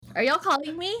Are y'all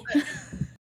calling me?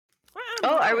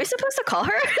 Oh, are we supposed to call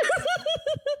her?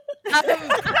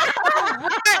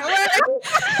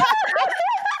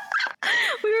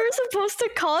 We were supposed to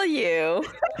call you.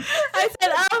 I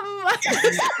said, I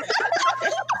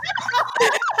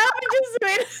just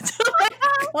waited until I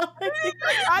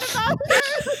called you.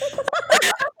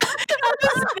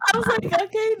 I was like,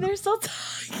 okay, they're still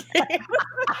talking.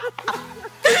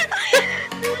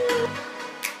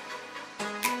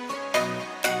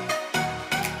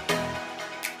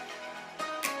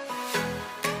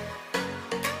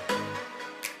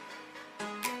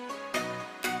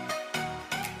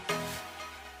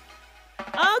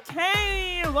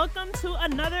 Okay, welcome to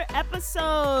another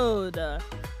episode.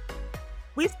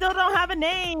 We still don't have a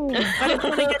name, but it's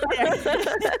gonna get there.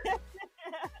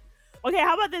 Okay,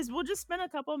 how about this? We'll just spend a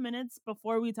couple minutes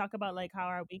before we talk about like how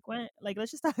our week went. Like,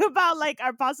 let's just talk about like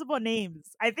our possible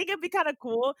names. I think it'd be kind of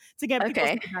cool to get people's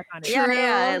Okay. feedback on it.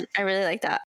 Yeah, I really like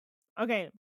that. Okay.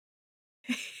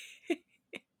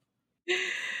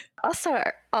 I'll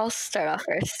start off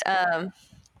first.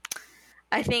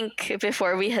 I think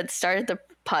before we had started the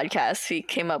podcast, we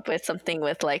came up with something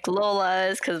with like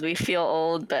Lolas because we feel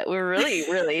old, but we're really,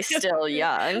 really still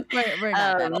young. We're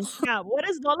not that old. Yeah, what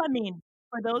does Lola mean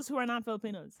for those who are not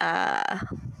Filipinos?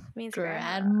 Means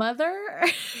Grandmother,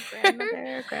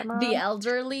 grandma, the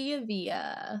elderly,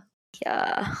 yeah.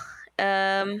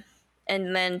 And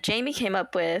then Jamie came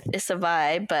up with "It's a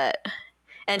Vibe,"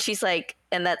 and she's like,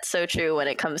 and that's so true when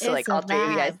it comes to It's like a all three of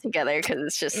you guys vibe. together because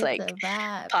it's just It's like a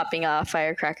vibe. popping off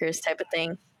firecrackers type of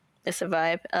thing. It's a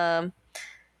vibe.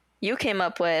 You came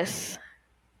up with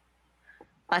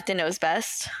Ate Knows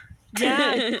Best.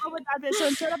 Yeah, go with Ate. So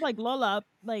instead of like Lola,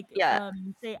 like Yeah.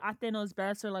 say Ate Knows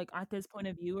Best or like Ate's point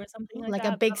of view or something like Like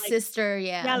that. a big but, like, sister,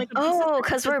 yeah. Yeah, like a big Oh, sister,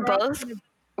 because we're all both kind of-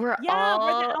 we're yeah, we're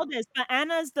the all eldest, but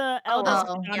Anna's the eldest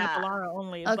Oh, and Anna yeah. Palara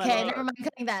only. Okay, but, never mind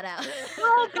cutting that out.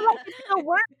 No, but like it still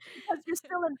works because you're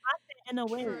still an Ate in a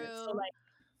way. True. So like,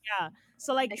 yeah.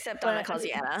 So like, except but- Donna calls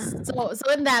you Anna.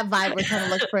 So in that vibe, we're trying to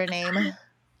look for a name.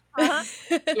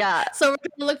 Uh-huh. Yeah. So we're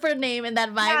trying to look for a name in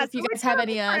that vibe. Yeah, if you so we're guys have trying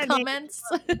to any look for a name comments,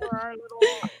 for our little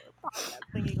podcast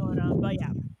thingy going on. But yeah,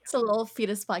 it's a little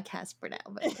fetus podcast for now.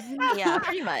 But Yeah,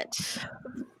 pretty much.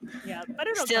 yeah, but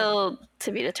it'll come. Still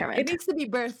to be it determined. needs to be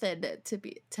birthed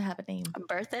to have a name.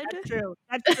 Birthday? That's true.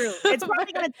 That's true. It's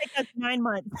probably gonna take us 9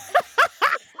 months.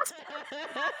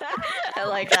 I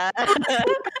like that.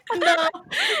 No,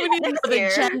 we need Next another year.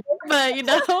 gender, but we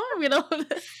don't.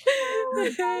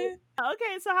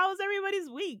 Okay, so how was everybody's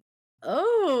week?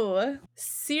 Oh,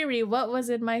 Siri, what was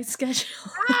in my schedule?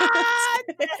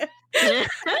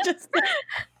 Just-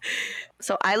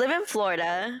 So I live in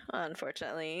Florida,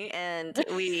 unfortunately, and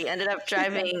we ended up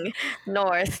driving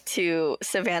north to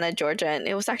Savannah, Georgia, and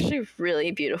it was actually really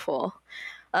beautiful.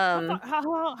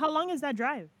 How long is that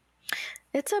drive?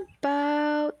 It's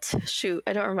about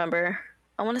I don't remember.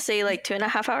 I want to say like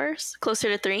 2.5 hours, closer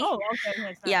to 3. Oh, okay.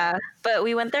 That's not Yeah, bad. but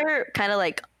we went there kind of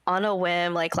like on a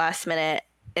whim, like last minute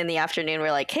in the afternoon.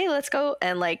 We're like, hey, let's go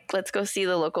see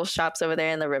the local shops over there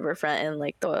in the riverfront and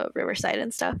like the riverside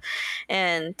and stuff.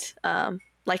 And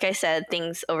like I said,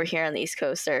 things over here on the East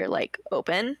Coast are like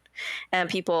open, and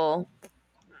people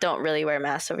don't really wear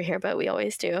masks over here, but we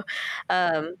always do.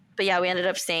 But yeah, we ended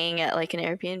up staying at like an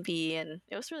Airbnb, and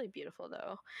it was really beautiful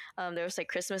though. There was like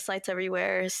Christmas lights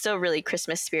everywhere. It's still really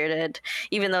Christmas spirited,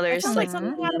 even though there's sounds like like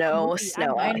something out of a no movie.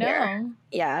 snow I out here. know.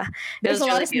 Yeah, it There's was a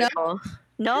lot really of snow? beautiful.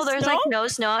 No, There's there's like snow? no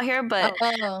snow out here, but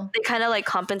Oh, they kind of like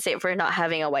compensate for not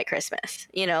having a white Christmas.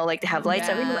 You know, like they have lights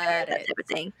Got everywhere, that it. type of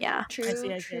thing. Yeah, true,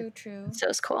 I see. true. so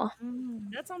it's cool.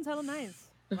 That sounds hella nice.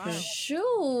 Mhm. Wow.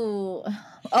 Shoot.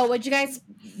 Oh, did you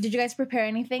guys prepare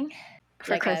anything?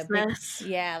 For Like a big- Christmas,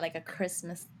 Yeah, like a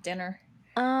Christmas dinner.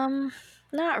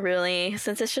 not really.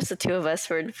 Since it's just the two of us,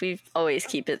 we always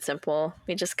keep it simple.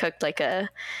 We just cooked like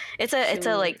it's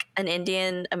a like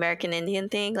an American Indian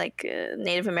thing, like a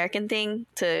Native American thing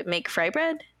to make fry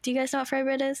bread. Do you guys know what fry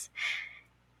bread is?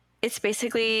 It's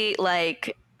basically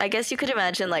like, I guess you could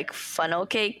imagine like funnel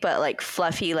cake, but like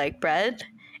fluffy like bread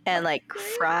and like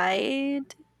fried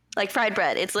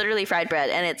bread. It's literally fried bread,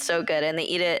 and it's so good. And they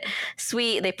eat it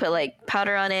sweet. They put like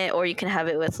powder on it, or you can have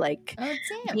it with like Oh,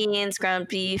 damn. beans, ground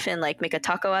beef, and like make a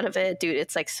taco out of it. Dude,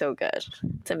 it's like so good.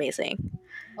 It's amazing.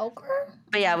 Okay.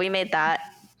 But yeah, we made that,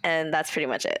 and that's pretty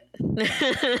much it.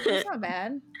 That's not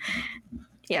bad.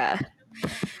 Yeah.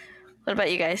 What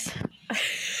about you guys?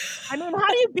 I mean, how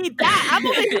do you beat that? I'm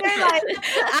over here like,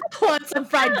 I want some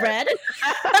fried bread.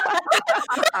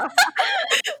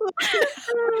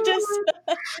 Just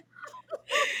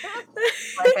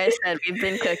Like I said, we've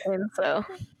been cooking, so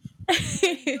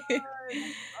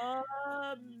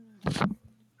I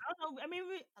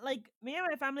like me and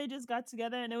my family just got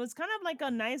together, and it was kind of like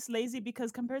a nice lazy,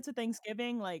 because compared to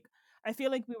Thanksgiving, like I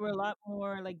feel like we were a lot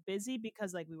more like busy,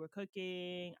 because like we were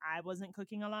cooking. I wasn't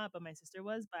cooking a lot, but my sister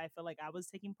was. But I feel like I was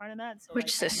taking part in that. So Which like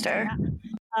sister?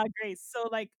 yeah, Grace. So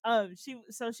like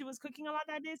she was cooking a lot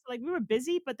that day. So like we were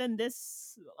busy, but then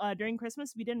this during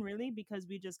Christmas we didn't really, because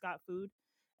we just got food,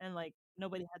 and like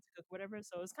nobody had to cook whatever.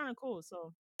 So it was kind of cool.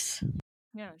 So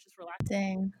yeah, it's just relaxing.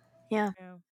 Dang. Yeah.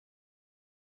 Yeah.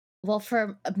 Well,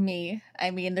 for me,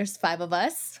 I mean, there's 5 of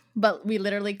us, but we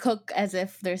literally cook as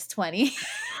if there's 20. Dude,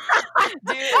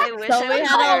 I wish So I we was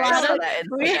had there. a I lot saw of that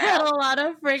we Instagram. had a lot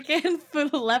of freaking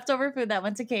food, leftover food that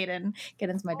went to Kaden.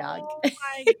 Kaden's my dog. Oh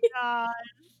my god.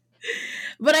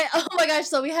 But oh my gosh,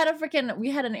 so we had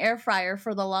an air fryer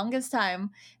for the longest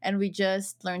time, and we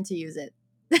just learned to use it.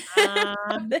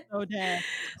 So dead.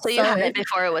 So you So had it if-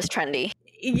 before it was trendy.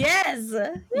 Yes,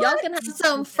 y'all can have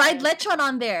some fried lechon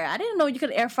on there. I didn't know you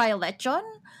could air fry a lechon.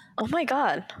 Oh my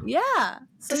god. Yeah,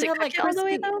 so Does you it have cook it all the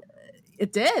way crispy- though?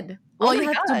 It did. Oh Well, you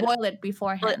my have God. to boil it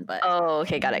beforehand, but Oh,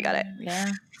 okay, got it.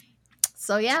 yeah.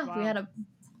 So yeah, we Wow. had a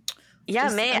Yeah,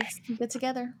 just May. us get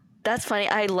together. That's funny.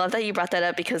 I love that you brought that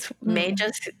up, because May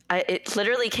it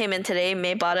literally came in today.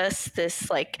 May bought us this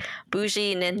like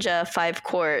bougie Ninja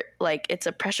 5-quart, like it's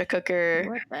a pressure cooker,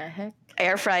 What the heck?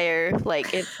 air fryer,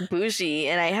 like it's bougie,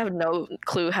 and I have no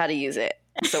clue how to use it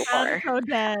so far. I'm so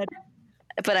dead.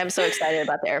 But I'm so excited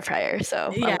about the air fryer, so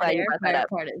I'm Yeah, glad the you air brought that fryer up.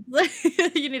 part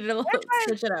is you need to fryer-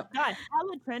 switch it up. God,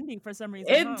 hella trendy for some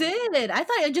reason. It huh? did. I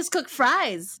thought I just cooked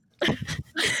fries.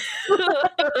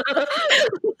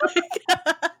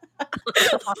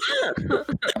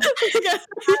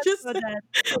 Just- So dead.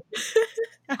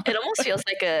 It almost feels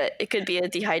like it could be a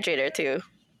dehydrator too,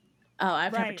 oh,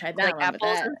 I've never Right. tried that like one. but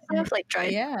apples that- and stuff, like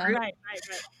dried. yeah. Right.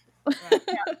 Right,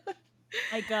 yeah.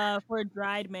 Like for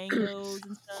dried mangoes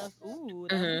and stuff. Ooh,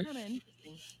 that'd be kind of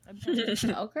interesting. That'd be kinda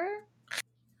interesting. Okay.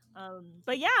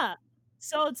 But yeah.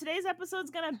 So today's episode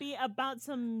is gonna be about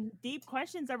some deep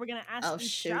questions that we're gonna ask Oh, each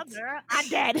shoot. other. I'm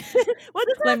dead. Well,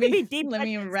 this Let has to be me deep. let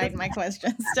me questions. write my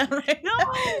questions down right No!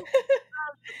 now.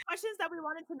 Questions that we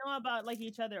wanted to know about like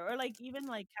each other, or like even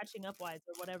like catching up wise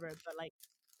or whatever. But like,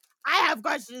 I have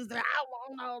questions that I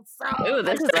want to know. So Ooh,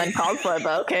 this is uncalled for,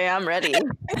 but okay, I'm ready.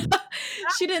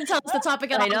 She didn't tell us the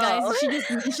topic at I all, guys. know. She just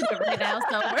mentioned it right now,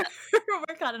 so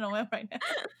we're caught in a whip right now.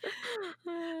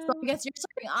 So I guess you're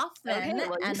starting off then, Okay,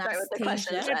 well, you start with the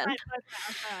questions Anastasia.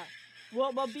 then.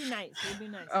 We'll be nice. We'll be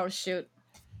nice. Oh shoot!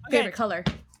 Okay. Favorite color?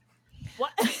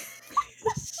 What?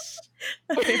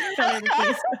 Favorite color of the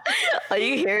keys. All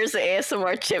you hear is the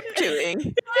ASMR chip chewing.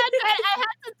 I had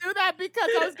to do that because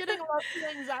I was getting low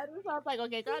anxiety. So I was like,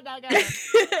 okay, calm down, guys.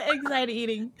 Anxiety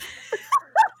eating.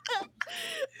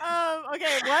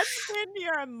 Okay, what's been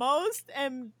your most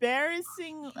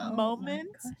embarrassing Oh, my moment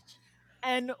gosh.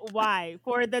 and why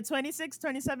for the 26,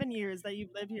 27 years that you've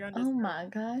lived here on this Oh my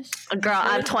gosh. Girl,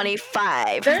 I'm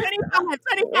 25.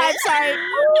 25, sorry.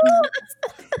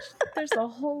 There's a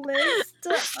whole list.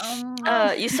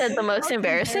 You said the most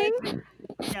embarrassing?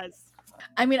 Yes.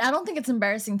 I mean, I don't think it's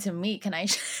embarrassing to me. Can I?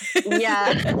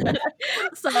 Yeah.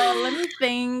 So let me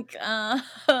think. I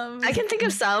can think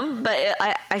of some, but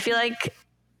I feel like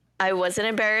I wasn't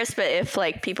embarrassed, but if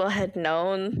like people had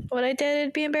known what I did,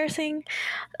 it'd be embarrassing.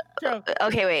 True.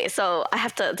 Okay, wait. So I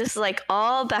have to. This is like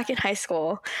all back in high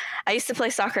school. I used to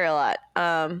play soccer a lot,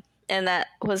 and that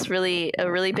was really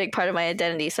a really big part of my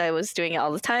identity. So I was doing it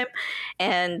all the time.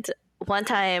 And one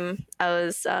time I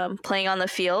was playing on the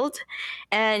field,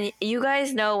 and you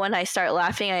guys know when I start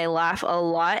laughing, I laugh a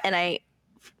lot, and I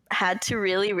had to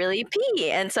really pee.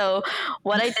 And so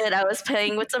what I did, I was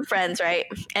playing with some friends, right?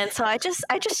 And so I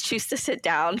just choose to sit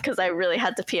down because I really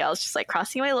had to pee. I was just like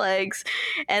crossing my legs,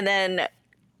 and then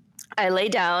I lay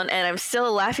down and I'm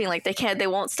still laughing. Like they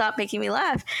won't stop making me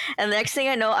laugh. And the next thing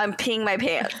I know, I'm peeing my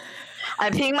pants.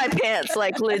 I'm peeing my pants,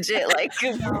 like legit, like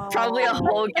probably a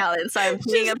whole gallon. So I'm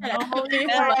peeing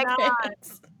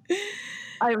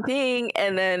I'm peeing,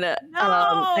 and then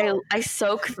I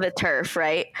soak the turf,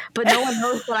 right? But no one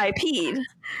knows that I peed.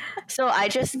 So I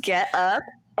just get up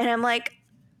and I'm like,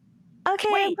 okay,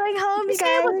 I'm going home, you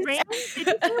guys. It was raining? Did you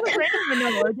say it was raining or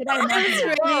no? Or did I imagine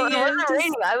that? No, it wasn't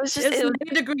raining. I was just It's it was,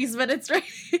 90 degrees, but it's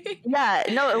raining. yeah,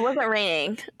 no, it wasn't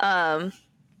raining.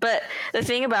 But the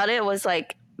thing about it was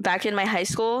like back in my high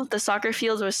school, the soccer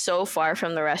field was so far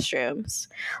from the restrooms.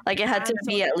 Like it had to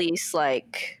be at least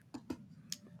like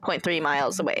 0.3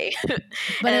 miles away.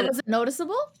 But it wasn't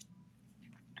noticeable?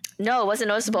 No, it wasn't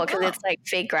noticeable because Oh. it's like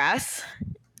fake grass.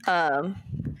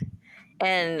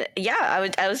 And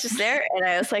yeah, I was just there and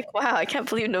I was like, wow, I can't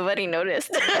believe nobody noticed.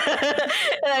 And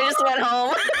I just went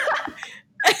home.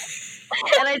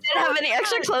 And I didn't have any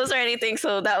extra clothes or anything,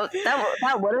 so that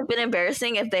would have been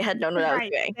embarrassing if they had known what I was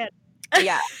doing.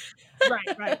 Yeah.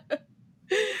 Right.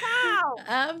 How?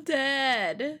 I'm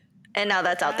dead. And now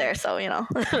that's out there, so I'm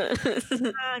dead.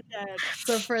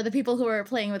 So for the people who are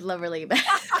playing with Loverly,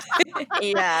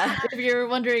 yeah. if you're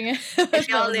wondering if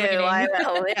y'all knew why I went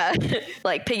home, yeah.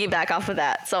 Like piggyback off of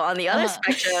that. So on the other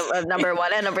spectrum of number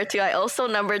 1 and number 2, I also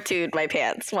number 2'd my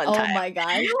pants one time. Oh my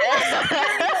god.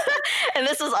 And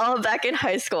this was all back in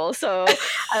high school. So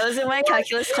I was in my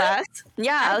calculus class.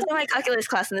 Yeah, I was in my calculus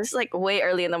class, and this is like way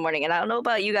early in the morning. And I don't know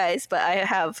about you guys, but I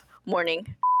have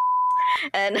morning.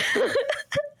 And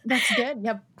that's good.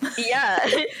 Yep. Yeah.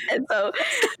 And so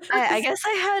I guess I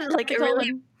had like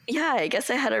I guess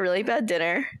I had a really bad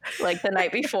dinner like the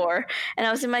night before, and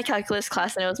I was in my calculus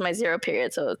class, and it was my 0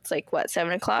 period, so it's like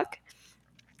 7:00.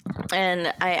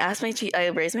 And I asked I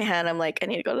raised my hand. I'm like, I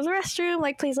need to go to the restroom.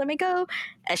 Like, please let me go.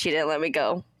 And she didn't let me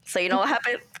go. So you know what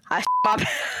happened? I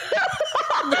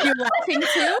Were you laughing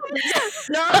too?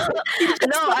 No,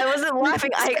 I wasn't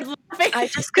laughing. I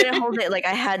just couldn't hold it. Like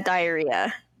I had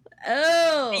diarrhea.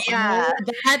 Oh, yeah,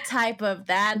 that type of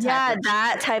that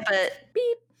type of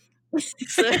beep.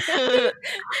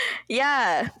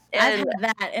 Yeah, and I had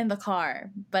that in the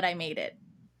car, but I made it.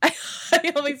 I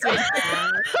always made it.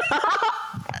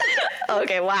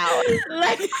 Okay, wow.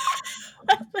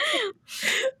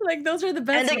 Like those are the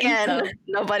best. And again,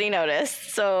 nobody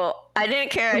noticed, so I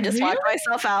didn't care. I just walked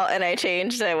myself out and I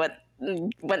changed. And I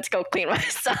went to go clean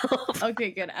myself. Okay,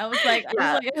 good. I was like,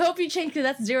 I hope you changed, because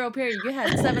that's 0 period. You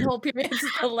had 7 whole periods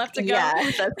still left to go.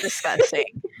 Yeah, that's disgusting.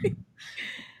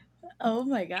 Oh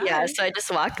my god. Yeah, so I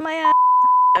just walked my ass.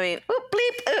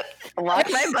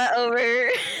 Walked my butt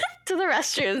over to the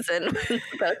restrooms and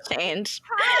go change.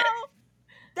 How?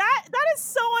 That is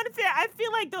so unfair. I feel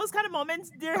like those kind of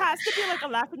moments, there has to be like a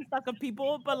laughing stock of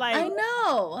people, but like I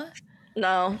know.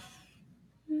 No.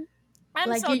 I'm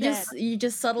like so you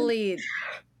just subtly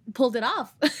pulled it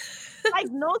off.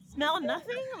 Like no smell,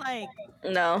 nothing? Like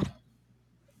no.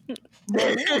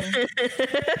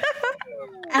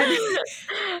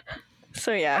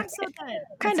 So yeah. I'm so dead.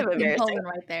 Kind of embarrassing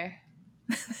right there.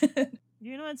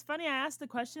 You know, it's funny. I asked the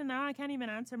question. Now I can't even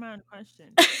answer my own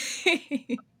question.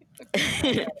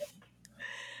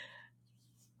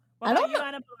 I don't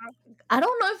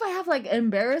know if I have like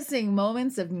embarrassing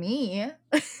moments of me. I'm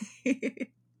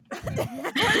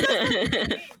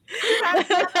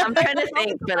trying to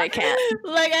think, but I can't.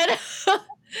 Like I don't,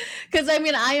 because I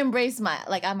mean I embrace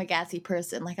I'm a gassy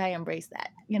person. Like I embrace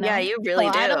that, you know. Yeah, you really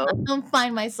do. I don't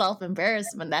find myself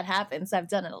embarrassed when that happens. I've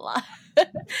done it a lot.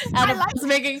 Annabelle's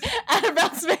making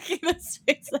this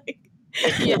face like.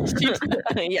 Yes, you do.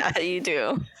 Yeah, you do.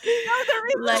 No, the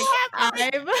reason like I'm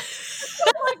like we're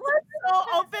so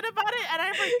open about it, and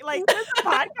I'm like this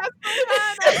podcast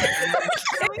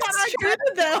it's true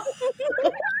though.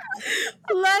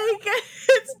 Like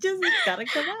it's gotta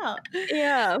come out.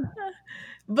 Yeah,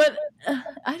 but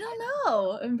I don't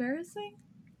know. Embarrassing.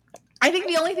 I think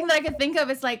the only thing that I could think of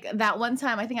is like that one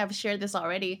time. I think I've shared this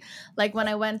already. Like when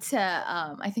I went to,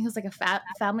 I think it was like a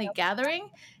family gathering,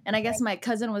 and I guess my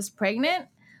cousin was pregnant,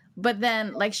 but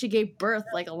then like she gave birth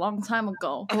like a long time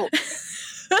ago. Oh.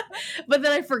 But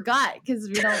then I forgot because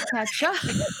we don't catch up.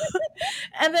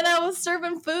 And then I was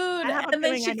serving food, and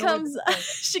then she comes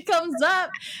up,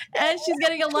 and she's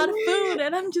getting a lot of food,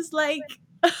 and I'm just like,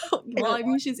 well, I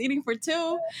mean, she's eating for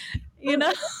 2. You know,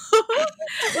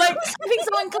 like I think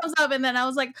someone comes up, and then I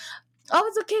was like, "Oh,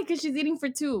 it's okay because she's eating for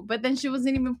 2." But then she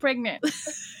wasn't even pregnant.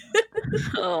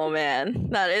 Oh man,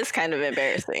 that is kind of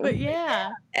embarrassing. But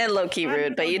yeah, and low key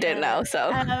rude, but you didn't know, so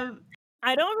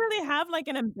I don't really have like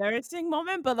an embarrassing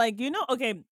moment, but like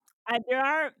okay, there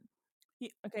are.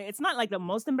 Okay, it's not like the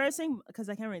most embarrassing because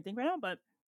I can't really think right now, but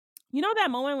you know that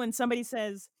moment when somebody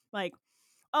says like,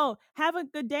 "Oh, have a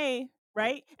good day,"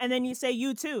 right? And then you say,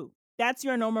 "You too." That's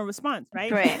your normal response, right?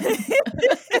 Right.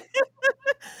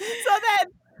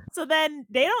 So then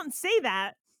they don't say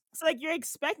that. So like you're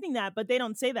expecting that, but they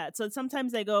don't say that. So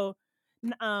sometimes they go,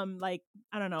 like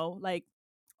I don't know, like,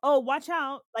 "Oh, watch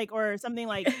out," like or something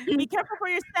like, "Be careful for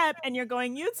your step," and you're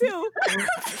going, "You too." Because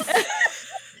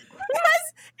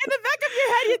in the back of your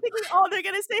head, you're thinking, "Oh, they're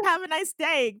gonna say have a nice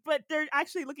day," but they're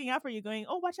actually looking out for you, going,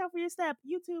 "Oh, watch out for your step.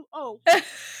 You too." Oh.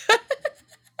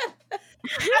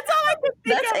 That's all I can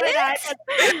think of. It?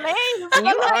 Lame.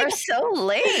 You are so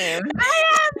lame. I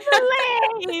am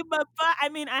lame, but I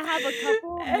mean, I have a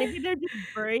couple. Maybe they're just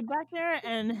buried back there,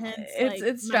 and hence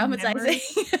it's traumatizing.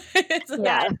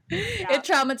 It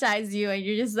traumatized you, and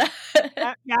you're just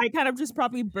yeah. I kind of just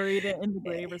probably buried it in the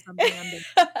grave or something.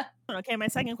 Okay, my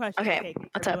second question. Okay,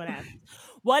 what's up?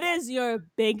 What is your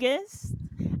biggest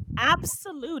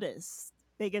Absolutist.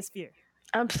 Biggest fear.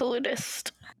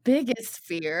 Absolutist. Biggest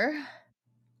fear.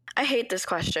 I hate this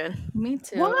question. Me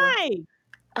too. Why?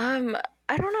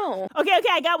 I don't know. Okay,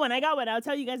 I got one. I'll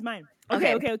tell you guys mine.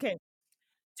 Okay.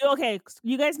 Okay,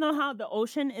 you guys know how the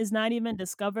ocean is not even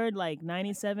discovered like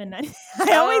 97, 90?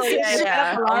 I always say yeah, that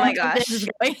yeah. up a Oh my lot. gosh.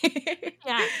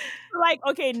 Yeah. Like,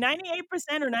 okay, 98%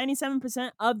 or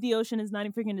 97% of the ocean is not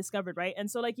even freaking discovered, right?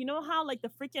 And so, like, you know how, like, the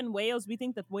freaking whales, we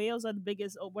think that whales are the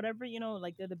biggest or whatever, you know,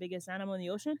 like they're the biggest animal in the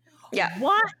ocean? Yeah.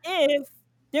 What if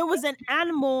there was an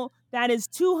animal that is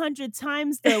 200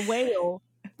 times the whale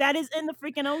that is in the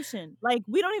freaking ocean? Like,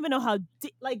 we don't even know how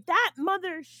deep, like, that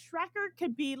mother shrekker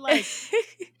could be, like,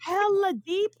 hella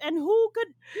deep, and who could,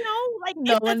 you know, like,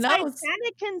 No if the one knows.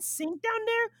 Titanic can sink down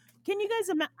there, can you guys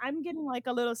imagine? I'm getting like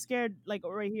a little scared, like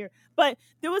right here. But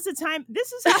there was a time.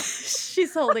 This is how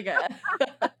She's holding it.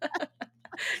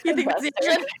 You think it's the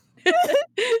Buster. ocean?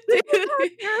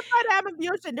 terrified I am of the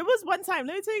ocean. There was one time.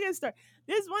 Let me tell you guys a story.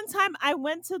 There's one time I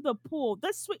went to the pool. You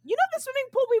know the swimming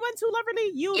pool we went to,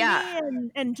 Loverly? You, Yeah. me,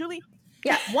 and Julie.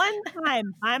 Yeah. One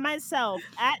time by myself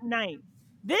at night.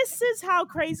 This is how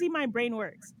crazy my brain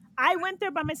works. I went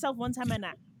there by myself one time at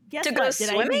night. Guess To what? go Did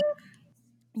I even- swimming?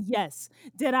 Yes.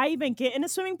 Did I even get in a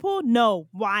swimming pool? No.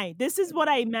 Why? This is what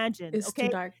I imagined. It's okay.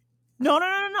 too dark. No.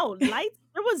 Lights.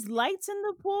 There was lights in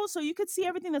the pool, so you could see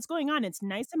everything that's going on. It's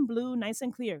nice and blue, nice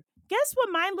and clear. Guess what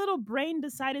my little brain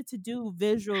decided to do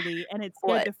visually, and it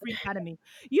scared What? the freak out of me.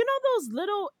 You know those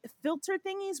little filter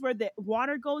thingies where the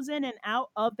water goes in and out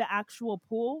of the actual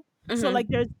pool? So Mhm. like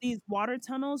there's these water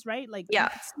tunnels, right? Like Yeah. you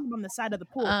can see them on the side of the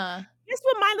pool. Uh, Guess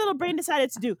what my little brain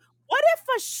decided to do? What if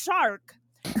a shark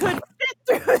could fit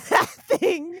through that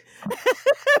thing?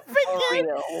 Freaking-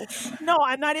 real. no,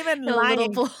 I'm not even a lying.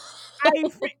 little bull.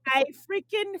 I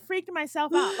freaking freaked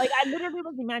myself out. Like I literally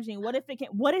was imagining, what if it can?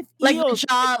 What if like the eels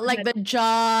jaw, fit like through the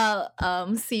jaw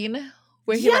scene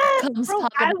where he Yes, like comes bro,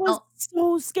 popping I was out,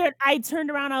 so scared. I turned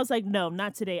around. I was like, "No,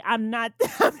 not today. I'm not.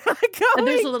 I'm not and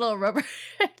there's a going." little rubber.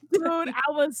 Dude,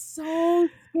 I was so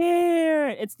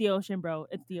scared. It's the ocean, bro.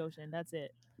 It's the ocean. That's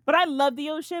it. But I love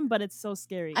the ocean, but it's so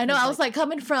scary. I know. 'cause, I was like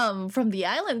coming from the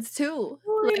islands too.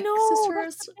 oh, Like I know.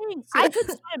 That's sisters. the thing. I could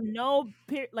swim,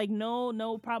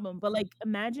 no problem. But like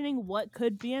imagining what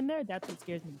could be in there, that's what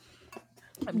scares me.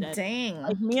 I'm dead. Dang.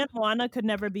 Like me and Moana could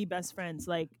never be best friends.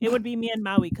 Like it would be me and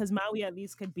Maui, because Maui at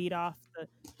least could beat off the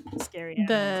scary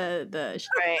animals.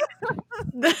 Right.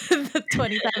 the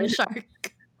 20-pound shark.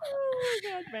 Oh my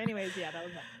god. But anyways, yeah, that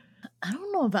was that. I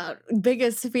don't know about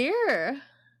biggest fear.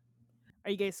 Are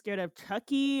you guys scared of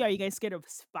Chucky? Are you guys scared of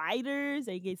spiders?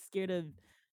 Are you guys scared of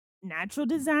natural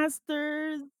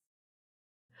disasters?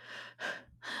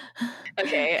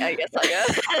 Okay, I guess I'll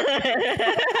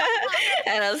go.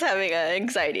 And I was having an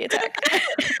anxiety attack.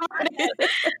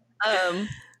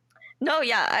 No,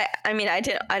 yeah, I mean, I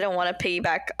don't want to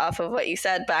piggyback off of what you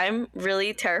said, but I'm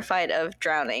really terrified of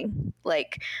drowning.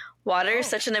 Like, water is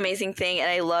such an amazing thing, and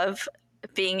I love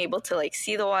being able to like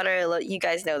see the water. You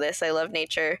guys know this. I love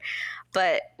nature,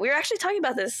 but we were actually talking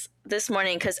about this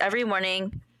morning, because every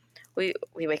morning we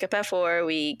wake up at 4.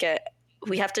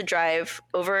 We have to drive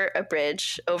over a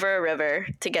bridge, over a river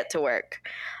to get to work.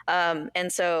 And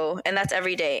that's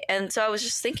every day. And so I was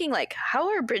just thinking, like, how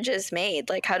are bridges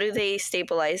made? Like, how do they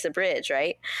stabilize the bridge,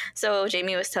 right? So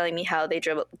Jamie was telling me how they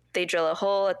drill a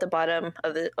hole at the bottom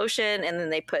of the ocean, and then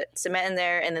they put cement in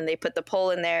there, and then they put the pole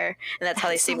in there, and that's how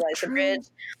they That's so stabilize the true. bridge.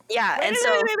 Yeah, Wait, and wait,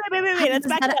 so wait. Let's does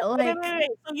back that, up. like- Wait.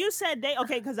 So you said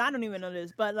okay, because I don't even know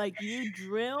this, but like you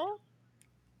drill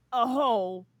a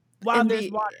hole while in there's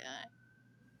the- water.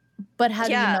 But how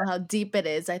do Yeah. you know how deep it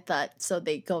is? I thought so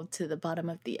they go to the bottom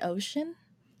of the ocean.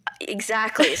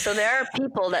 exactly. So there are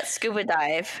people that scuba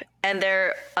dive, and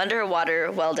they're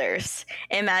underwater welders.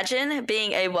 Imagine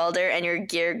being a welder and your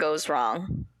gear goes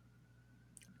wrong.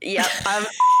 Yep, I'm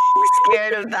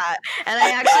scared of that. And I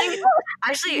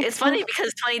actually, it's funny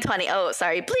because 2020. Oh,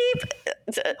 sorry,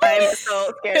 bleep. I'm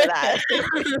so scared of that.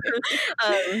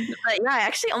 But yeah, I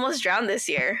actually almost drowned this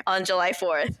year on July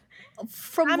 4th.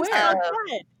 From I'm where? so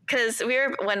upset. Because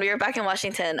when we were back in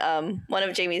Washington, one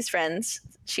of Jamie's friends,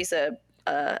 she's a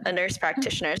nurse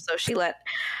practitioner, so she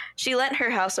lent her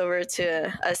house over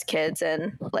to us kids,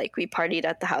 and like we partied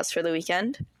at the house for the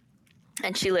weekend.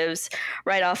 And she lives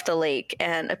right off the lake,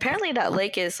 and apparently that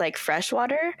lake is like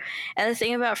freshwater. And the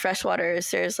thing about freshwater is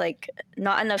there's like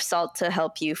not enough salt to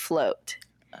help you float.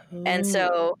 And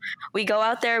so we go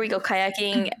out there, we go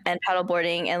kayaking and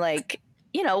paddleboarding, and like,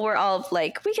 you know, we're all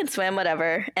like, we can swim,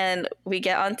 whatever. And we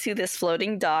get onto this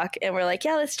floating dock, and we're like,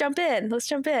 yeah, let's jump in.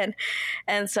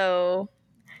 And so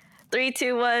 3,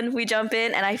 2, 1, we jump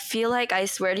in. And I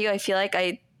swear to you, I feel like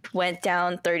I went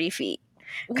down 30 feet.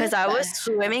 Because I was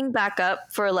swimming back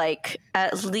up for like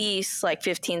at least like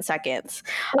 15 seconds.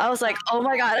 I was like, oh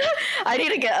my God, I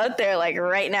need to get out there like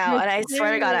right now. And I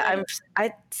swear to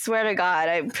God,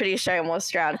 I'm pretty sure I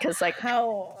almost drowned. Because like,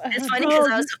 it's funny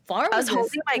because I was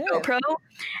holding my GoPro,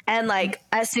 and like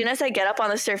as soon as I get up on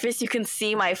the surface, you can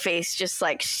see my face just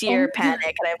like sheer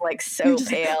panic, and I'm like so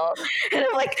pale. And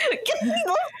I'm like, get me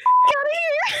the out of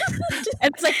here.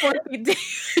 And it's like 4 feet deep.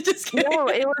 Just kidding. No,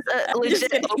 it was a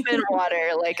legit open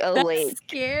water, like a That's lake.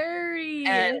 scary.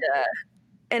 And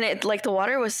it like the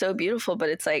water was so beautiful, but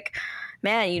it's like,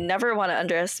 man, you never want to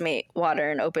underestimate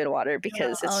water and open water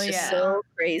because it's just so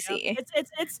crazy. It's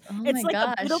like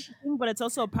a beautiful thing, but it's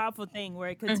also a powerful thing where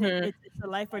it could it's a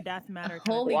life or death matter.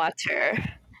 Holy water.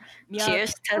 Yeah.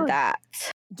 Cheers to that.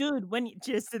 Dude,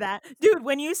 cheers to that. Dude,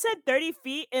 when you said 30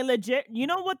 feet, it legit, you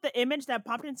know what the image that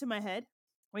popped into my head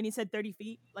when you said 30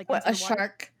 feet? Like what, a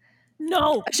shark?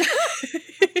 No.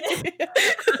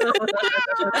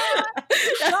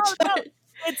 No.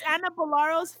 It's Anna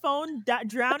Bolaro's phone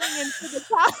drowning into the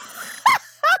top.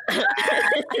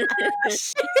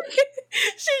 she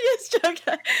just choked.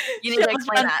 You need to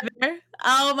explain that. Yeah, explain.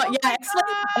 Oh my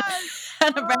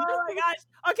gosh.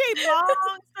 Okay, long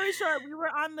story short, we were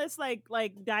on this like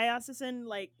diocesan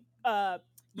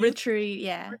retreat,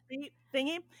 retreat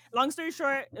thingy. Long story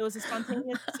short, it was a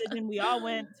spontaneous decision. We all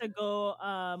went to go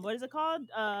what is it called?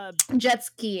 Jet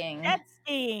skiing.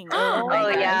 Oh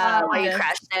yeah, why you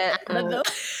crashed it. Bro,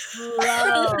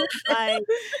 like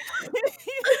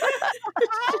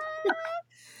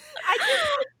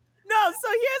no, so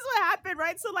here's what happened,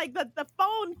 right? So like the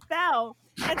phone fell,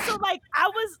 and so like I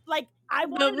was like I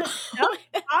wanted to jump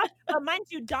off, but mind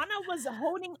you, Donna was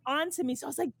holding on to me, so I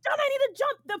was like, Donna, I need to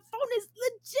jump. The phone is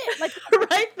legit, like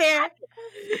right there.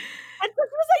 And so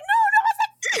she was like, no. I was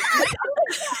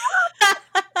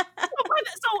like,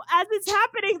 so as it's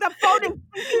happening, the phone is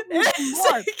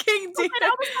more. And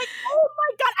I was like, oh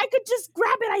my God, I could just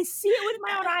grab it. I see it with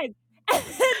my own eyes. And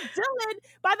then Dylan,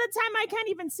 by the time I can't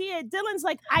even see it, Dylan's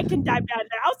like, I can dive down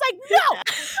there. I was like, no.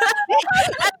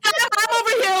 I'm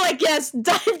over here like, yes,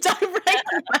 dive right now.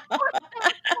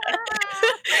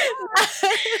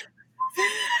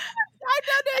 Dive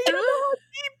down there. You don't know how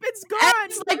deep it's gone.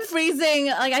 And it's like freezing.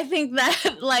 Like I think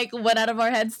that like went out of our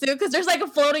heads too, because there's like a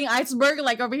floating iceberg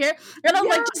like over here, and I'm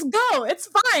like, just go. It's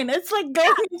fine. It's like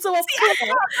going into a pool.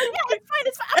 Yeah,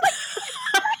 it's fine.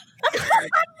 I'm like,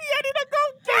 I need to go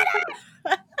get it.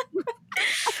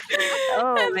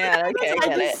 Oh man, okay,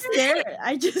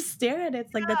 I just stare at it.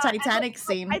 It's like the Titanic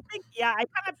scene. I think, I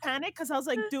kind of panicked because I was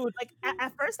like, dude, like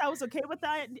at first I was okay with the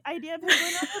idea of him going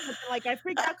down there, but like I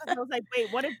freaked out because I was like,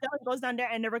 wait, what if Dylan goes down there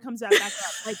and never comes back up?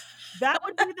 Like that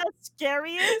would be the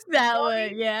scariest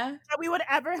that we would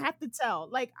ever have to tell.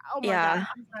 Like, oh my God,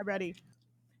 I'm not ready.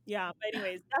 Yeah, but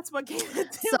anyways, that's what came to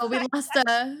So we lost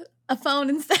a phone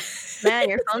instead. Man,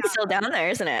 your phone's still down there,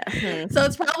 isn't it? So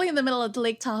it's probably in the middle of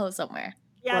Lake Tahoe somewhere.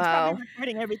 Yeah, it's probably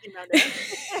recording everything down there.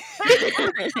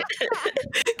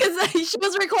 Because she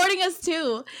was recording us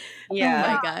too. Yeah. Oh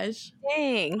my gosh.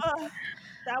 Dang.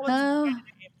 That was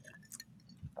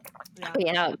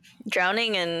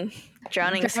drowning and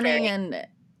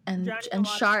and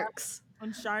sharks.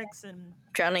 And sharks and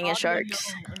drowning and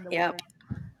sharks. Yeah.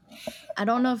 I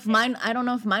don't know if mine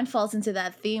falls into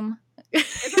that theme.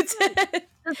 It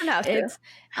doesn't have to.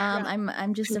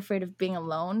 I'm just afraid of being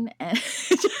alone, and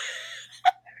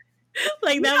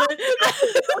like that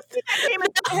came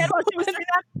into my head while she was doing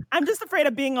that. I'm just afraid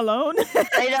of being alone.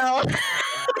 I know. The 2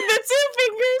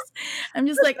 fingers. I'm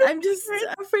just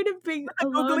afraid of being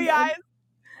alone. Googly eyes.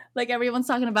 Like everyone's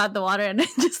talking about the water, and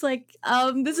just like,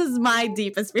 this is my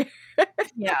deepest fear.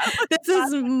 Yeah, this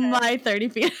is my 30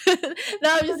 feet.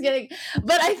 No, I'm just kidding.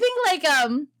 But I think like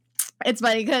it's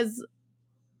funny because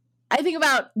I think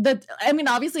about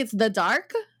obviously it's the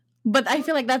dark, but I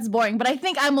feel like that's boring. But I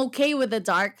think I'm okay with the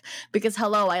dark because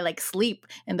I like sleep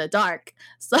in the dark,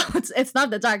 so it's not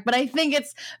the dark. But I think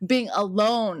it's being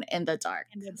alone in the dark.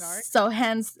 So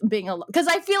hence being alone, because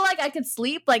I feel like I could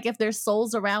sleep like if there's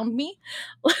souls around me.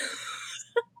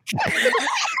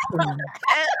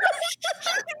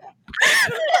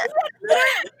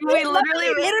 We literally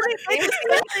we were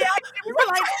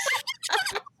like,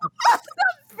 what the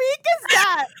freak is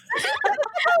that?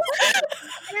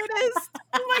 Here it is.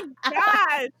 Oh my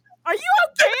God. Are you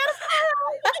okay?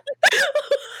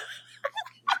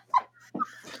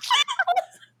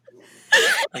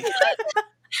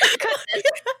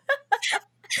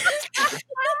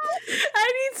 I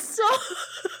need so.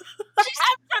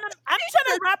 I'm trying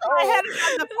to wrap my head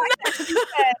around the point that you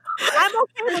said. I'm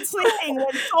okay with sleeping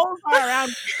when souls are around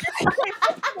me.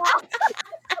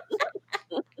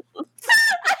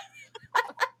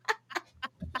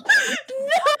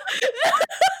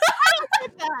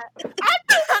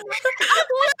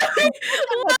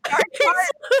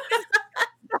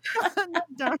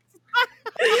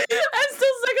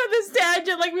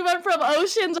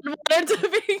 reactions on water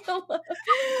to being alone.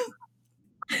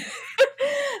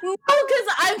 No, because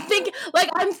I'm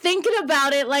thinking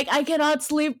about it. Like I cannot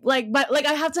sleep. But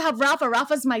I have to have Rafa.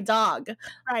 Rafa's my dog.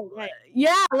 Right.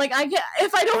 Yeah, like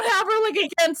if I don't have her, like I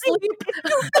can't sleep. Okay.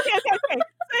 So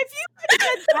if you had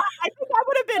said that, I think I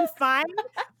would have been fine. But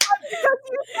because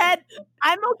you said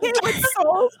I'm okay with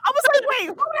souls, I was like, wait,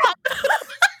 hold up.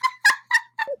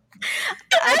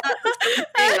 I thought the same thing.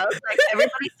 I was like,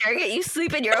 everybody's staring at you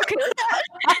sleeping. You're okay with that?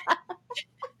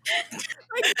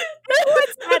 Like, if you had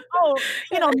said, oh,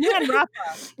 me and Rafa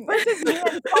versus me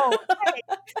and Cole. Hey,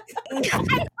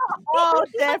 all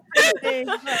different things,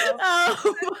 bro.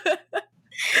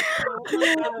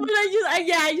 But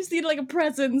I just need like a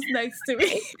presence next to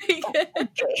me. Wait a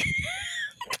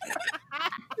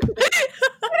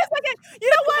second. You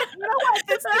know what?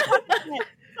 This is what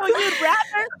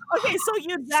so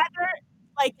you'd rather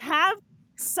like have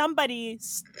somebody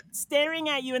staring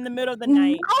at you in the middle of the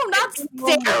night. No, not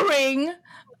staring.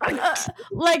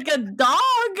 Like a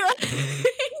dog. You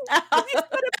put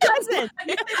a present.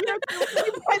 So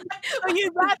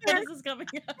you'd rather. This is coming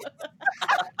up.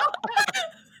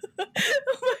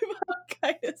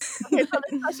 Okay, so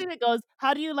this question it goes: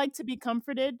 how do you like to be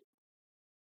comforted?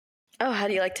 Oh, how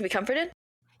do you like to be comforted?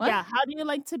 What? Yeah, how do you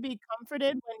like to be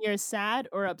comforted when you're sad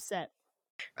or upset?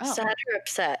 Oh. Sad or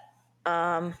upset?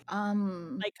 Like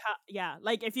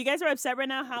like if you guys are upset right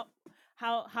now,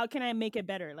 how can I make it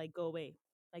better? Like go away.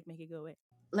 Like make it go away.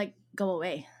 Like go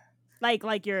away. Like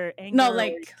you're angry. No,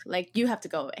 like you have to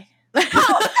go away. No,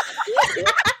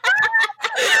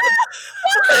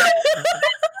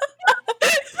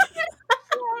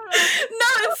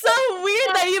 it's so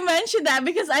weird that you mentioned that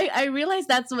because I realized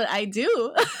that's what I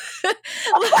do. Wait,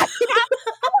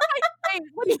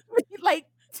 what do you mean? Like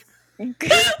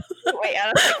Wait, I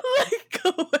don't know. Like go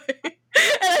away. And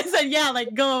I said, yeah,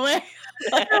 like go away.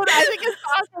 Dude, I think it's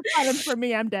awkward silence for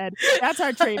me. I'm dead. That's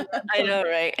our trade. I know,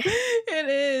 right? It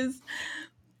is.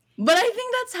 But I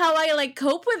think that's how I like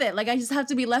cope with it. Like I just have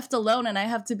to be left alone and I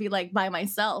have to be like by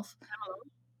myself.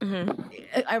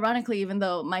 Mm-hmm. Ironically, even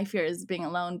though my fear is being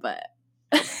alone, but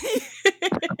I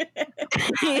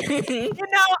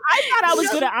thought I was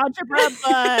good at algebra,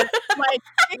 but like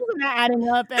things are not adding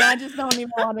up, and I just don't even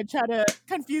want to try to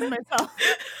confuse myself.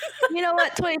 You know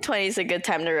what? 2020 is a good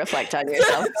time to reflect on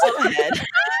yourself. Go ahead.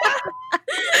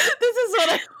 This is what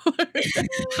I learned. This is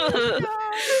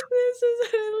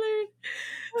what I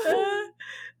learned.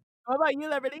 What about you,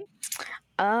 Liberty?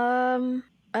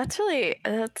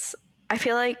 That's I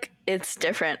feel like it's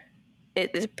different.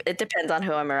 It depends on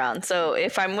who I'm around. So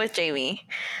if I'm with Jamie,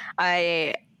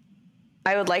 I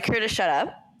would like her to shut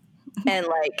up and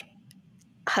like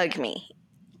hug me.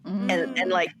 And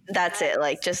like that's it,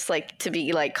 like just like to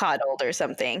be like coddled or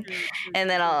something. And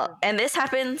then and this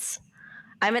happens,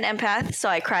 I'm an empath, so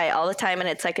I cry all the time and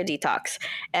it's like a detox.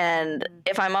 And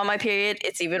if I'm on my period,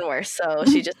 it's even worse. So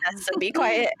she just has to be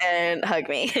quiet and hug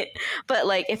me. But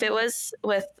like if it was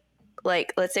with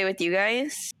like let's say with you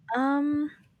guys,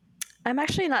 I'm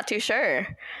actually not too sure.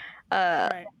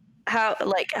 Right.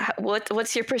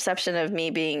 What's your perception of me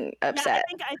being upset?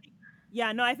 I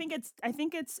think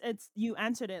it's you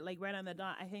answered it like right on the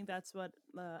dot. I think that's what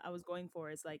I was going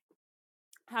for. Is like,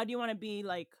 how do you want to be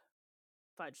like,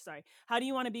 sorry. How do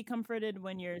you want to be comforted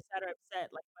when you're sad or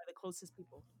upset, like by the closest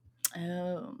people?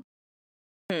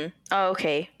 Oh,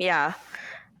 okay, yeah.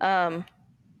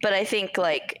 But I think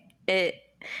like it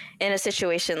in a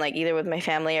situation like either with my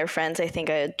family or friends, I think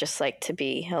I'd just like to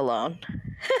be alone.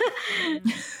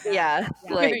 Yeah.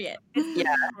 Like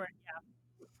yeah.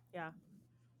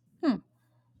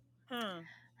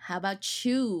 How about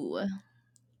you?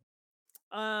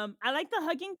 I like the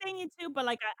hugging thingy too, but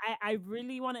like I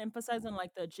really want to emphasize on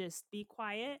like the just be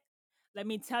quiet. Let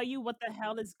me tell you what the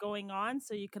hell is going on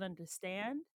so you can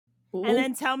understand. Ooh. And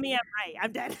then tell me I'm right.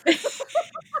 I'm dead.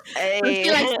 She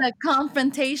likes the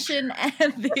confrontation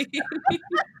and the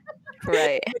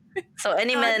right. So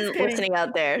any men listening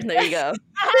out there you go.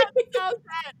 No,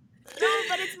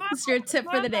 but it's more. It's your tip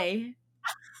for the day.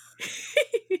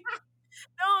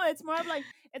 No, it's more of like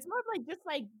just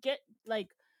like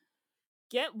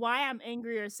get why I'm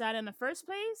angry or sad in the first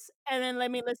place, and then let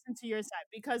me listen to your side,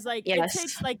 because like it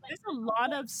takes like there's a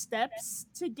lot of steps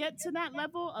to get to that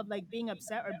level of like being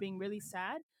upset or being really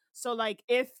sad. So like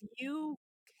if you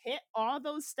hit all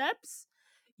those steps,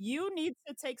 you need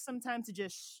to take some time to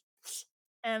just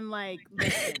and like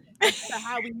listen to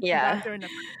how we got there in the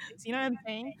first place. You know what I'm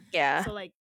saying? Yeah. So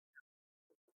like,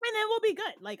 and then we'll be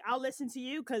good. Like I'll listen to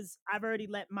you because I've already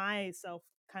let myself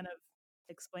kind of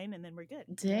explain, and then we're good.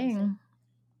 Dang.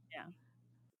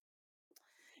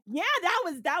 Yeah,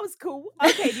 that was cool.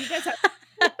 Okay, do you guys have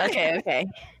Okay.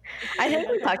 I think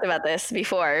we talked about this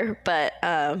before, but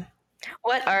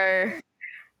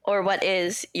what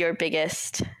is your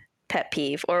biggest pet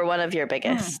peeve, or one of your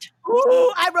biggest?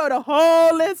 Ooh, I wrote a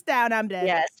whole list down. I'm dead.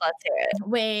 Yes, let's hear it.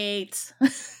 Wait.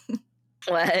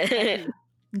 What?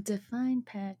 Define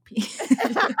pet peeve.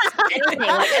 Anything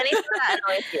that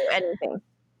annoys you. Anything.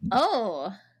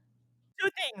 Oh. 2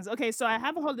 things. Okay, so I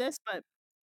have a whole list, but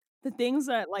the things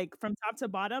that like from top to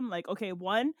bottom, like okay,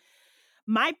 1,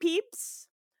 my peeps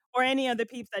or any other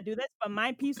peeps that do this, but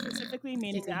my peeps specifically,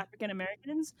 meaning the African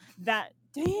Americans, that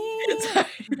That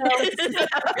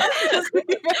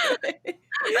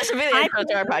should be the intro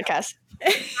to our podcast.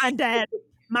 I'm dead.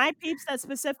 My peeps that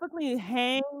specifically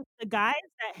hang the guys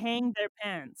that hang their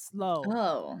pants low.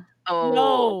 Oh.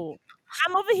 No.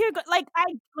 I'm over here like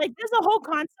there's a whole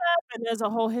concept and there's a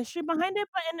whole history behind it,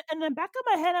 but in the back of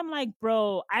my head I'm like,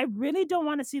 bro, I really don't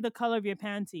want to see the color of your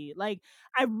panty. Like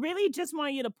I really just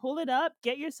want you to pull it up,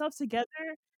 get yourself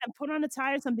together, and put on a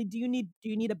tie or something. Do you need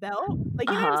a belt? Like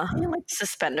you know what I'm saying? Like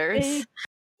suspenders.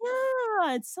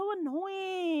 yeah, it's so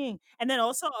annoying. And then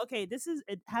also, okay,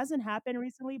 it hasn't happened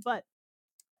recently, but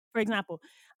for example,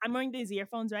 I'm wearing these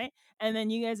earphones, right? And then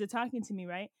you guys are talking to me,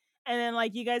 right? And then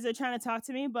like you guys are trying to talk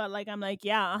to me, but like I'm like,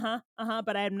 yeah,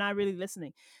 but I'm not really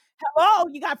listening. Hello,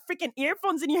 you got freaking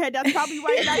earphones in your head. That's probably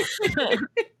why you're not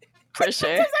For sure.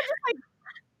 Sometimes I just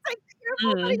like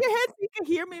earphones in your head so you can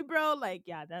hear me, bro. Like,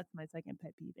 yeah, that's my second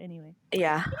pet peeve. Anyway.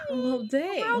 Yeah. Well,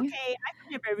 dang. Okay, I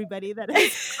forgive everybody that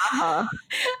is.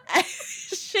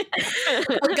 Shit.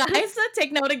 Oh, guys,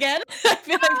 take note again. I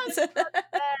feel like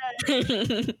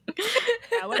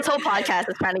this whole podcast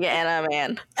is trying to get Anna a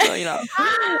man. So, you know.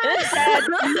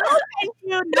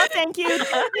 No, thank you.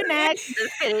 Next.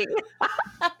 Just kidding.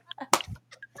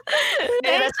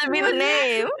 That should be the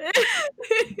name.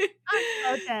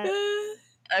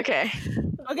 Okay.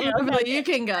 You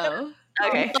can go.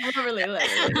 Okay. Really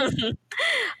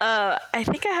I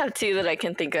think I have 2 that I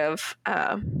can think of.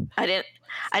 I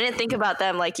didn't think about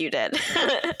them like you did.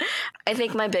 I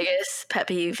think my biggest pet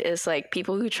peeve is like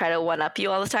people who try to one up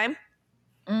you all the time.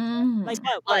 Like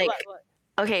what?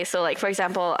 Okay, so like for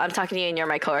example, I'm talking to you and you're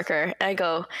my coworker, and I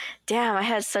go, "Damn, I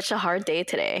had such a hard day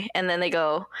today," and then they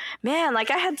go, "Man, like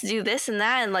I had to do this and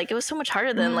that, and like it was so much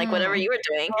harder than like whatever you were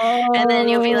doing," and then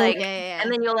you'll be like,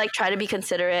 and then you'll like try to be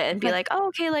considerate and be like, "Oh,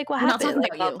 okay, like what happened?"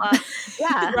 Like, blah, blah.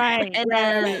 Yeah, right,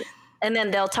 and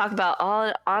then they'll talk about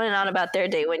on and on about their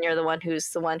day when you're the one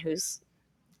who's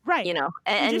right, you know,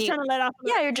 and you're just trying to let off.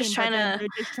 You're just trying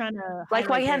to like,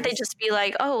 why can't they just be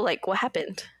like, "Oh, like what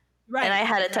happened?" Right. And I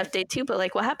had a tough day too, but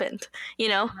like what happened? You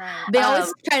know? Right. They always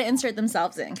try to insert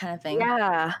themselves in kind of thing.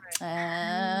 Yeah.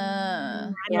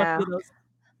 Yeah.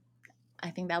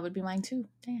 I think that would be mine too.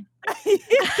 Damn.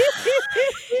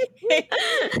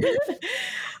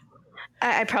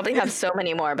 I probably have so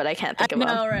many more, but I can't think of them.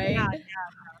 No, right?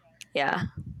 Yeah.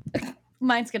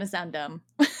 Mine's gonna sound dumb.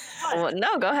 Well,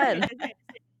 no, go ahead.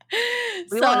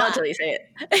 We won't know till you say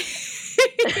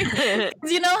it.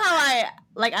 You know how I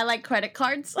like credit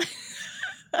cards?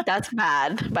 That's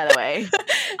bad, by the way.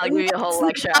 I'll give you a whole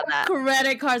lecture on that.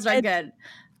 Credit cards are good.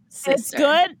 Sister. It's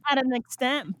good at an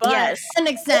extent, but yes, an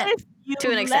extent.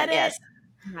 To an extent, yes.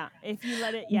 Yeah, if you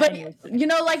let it, but you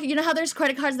know how there's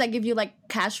credit cards that give you like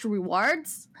cash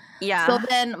rewards. Yeah. So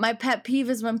then my pet peeve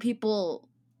is when people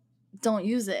don't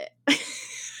use it.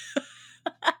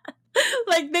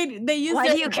 Like they use. Why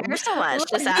do you care so much?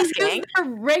 Just asking. A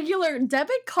regular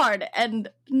debit card and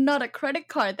not a credit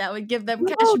card that would give them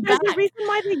cash back. There's a reason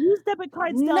why they use debit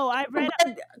cards. No, I read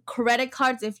credit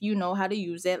cards. If you know how to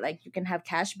use it, like you can have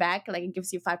cash back. Like it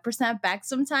gives you 5% back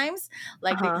sometimes.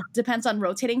 Like it depends on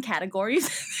rotating categories.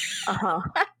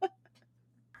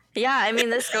 Yeah, I mean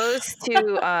this goes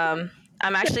to. I'm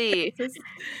actually.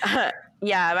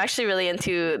 Yeah, I'm actually really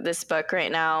into this book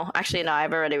right now. Actually, no,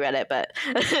 I've already read it, but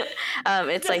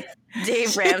it's like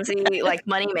Dave Ramsey, like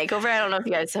Money Makeover. I don't know if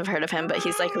you guys have heard of him, but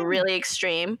he's like really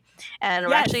extreme, and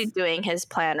we're actually doing his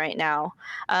plan right now.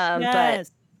 But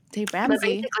Dave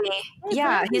Ramsey,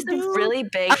 yeah, he's a really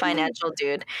big financial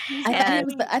dude. I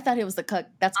thought he was the cook.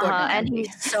 That's Gordon. And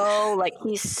he's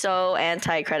so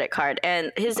anti credit card,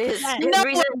 and his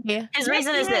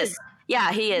reason is this.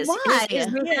 Yeah, he is. Why?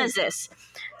 His reason is this.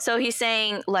 So he's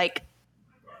saying, like,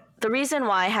 the reason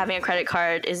why having a credit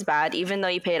card is bad, even though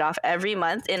you pay it off every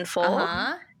month in full,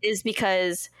 is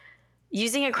because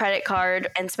using a credit card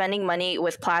and spending money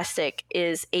with plastic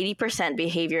is 80%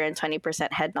 behavior and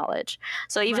 20% head knowledge.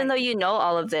 So even though you know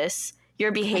all of this,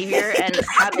 your behavior and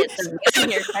habits of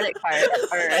using your credit card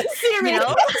are, you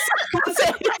know?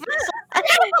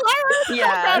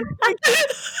 Yeah.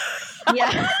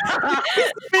 Yeah.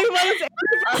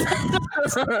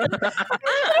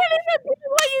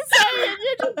 What you saying?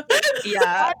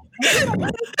 Yeah.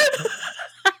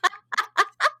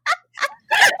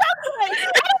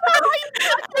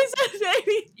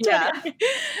 Yeah.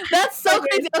 That's so Okay,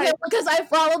 crazy. Okay, because I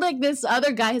followed like this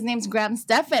other guy. His name's Graham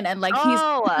Stephan, and like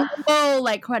Oh. he's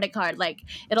like credit card. Like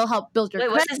it'll help build your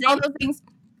Wait, what's credit. his All name? those things.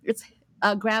 It's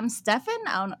Graham Stephan.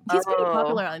 I don't know. He's pretty Oh.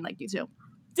 popular on like YouTube.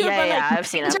 Dude, Yeah, but, yeah, like, I've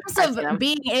seen In him. terms of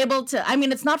being able to, I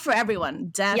mean, it's not for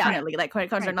everyone. Definitely, like credit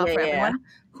cards are not Yeah, for yeah. everyone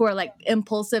who are like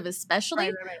impulsive, especially.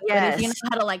 right, right, right. But Yes, if you know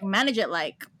how to like manage it,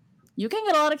 like you can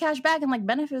get a lot of cash back and like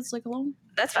benefits like alone.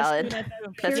 that's That's valid. true, that's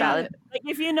true. That's Yeah. valid. Like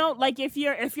if you know, like if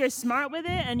you're smart with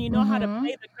it and you know how to Mhm.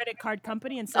 play the credit card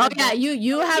company instead Oh of yeah,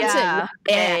 you have Yeah. to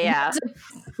Yeah, you yeah. have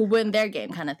to win their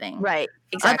game kind of thing. Right.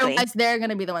 Exactly. Otherwise, they're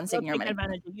gonna be the ones they'll taking your take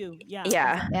money. advantage of you. Yeah.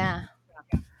 Yeah. Yeah.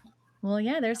 Well,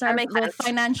 yeah. There's That our makes little sense.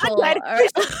 financial. Right. Have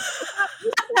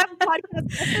a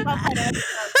podcast about finance.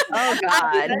 Oh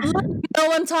God. No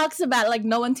one talks about it. Like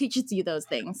no one teaches you those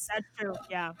things. That's true.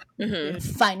 Yeah. hmm Dude.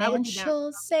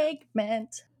 Financial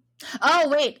segment. Oh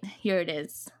wait, here it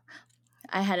is.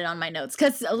 I had it on my notes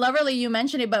because Loverly, you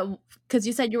mentioned it, but because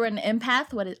you said you were an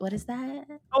empath. What is that?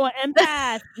 Oh, an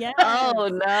empath. Yeah. Oh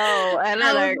no. I know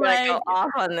I they're was gonna go like-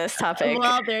 off on this topic.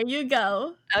 Well, there you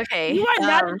go. Okay. You are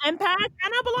not an empath,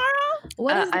 Anna Bolaro?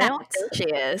 What is I that? don't think she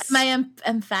is. Am I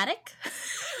emphatic?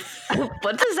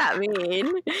 What does that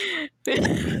mean? Wait,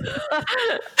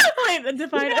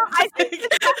 define You know, I think this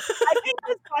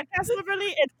podcast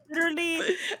literally, it's literally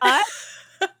us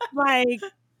like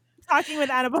talking with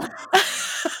Anna Bolaro.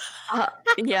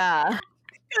 Yeah.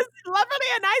 Because Lovely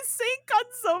and I sync on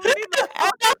so many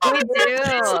levels. We do.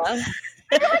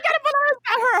 I feel like Anna Bolaro's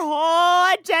got her whole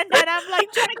agenda, and I'm like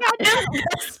trying to count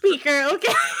Speaker,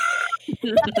 okay.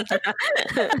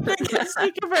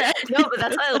 Speaker for No, but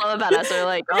that's what I love about us. We're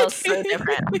like all so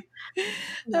different.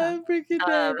 I'm freaking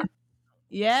dead.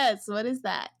 Yes, what is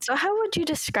that? So how would you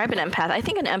describe an empath? I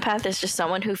think an empath is just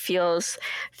someone who feels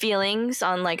feelings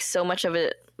on like so much of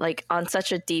it, like on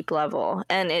such a deep level.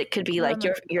 And it could be like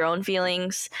your own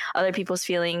feelings, other people's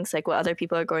feelings, like what other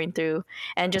people are going through,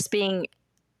 and just being,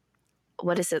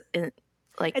 what is it?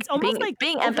 Like It's almost like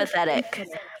being empathetic.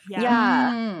 Yeah.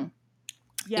 Yeah. Mm.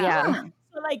 Yeah.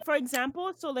 So like for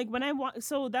example, so like when I watch,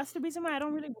 so that's the reason why I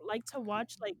don't really like to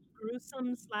watch like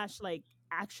gruesome / like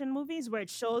action movies where it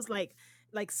shows like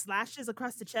slashes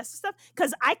across the chest and stuff,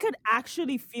 because I could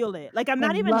actually feel it. Like I'm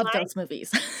not even love lying, those movies.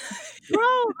 bro.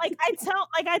 Like I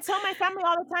tell my family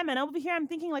all the time, and over here I'm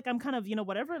thinking like I'm kind of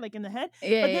whatever like in the head.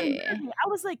 Yeah, But then yeah, yeah. literally, I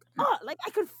was like, oh, like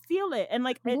I could feel it, and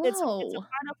like it's a Whoa.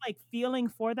 part of like feeling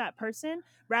for that person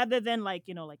rather than like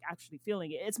like actually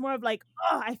feeling it. It's more of like,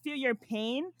 oh, I feel your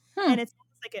pain, and it's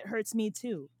almost like it hurts me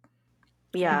too.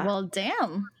 Yeah. Well,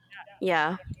 damn.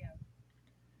 Yeah.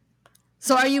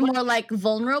 So are you more like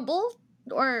vulnerable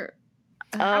or?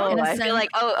 Oh, in a I sense- feel like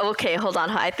okay, hold on.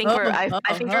 I think I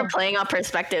think oh. we're playing on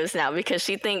perspectives now because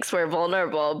she thinks we're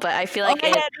vulnerable, but I feel like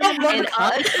yeah, you know yeah,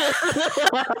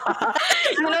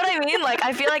 what I mean? Like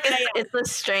I feel like it's a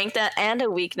strength and a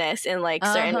weakness in like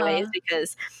certain ways,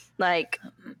 because like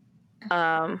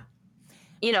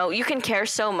you can care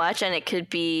so much and it could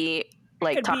be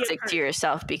like could be a toxic to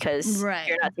yourself because Right.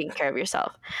 you're not taking care of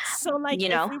yourself. So like You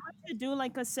if know? we were to do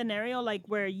like a scenario like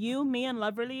where you, me, and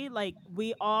Loverly, like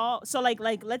we all, so like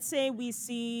let's say we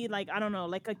see like I don't know,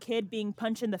 like a kid being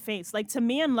punched in the face. Like to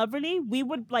me and Loverly, we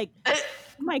would like, oh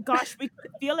my gosh, we could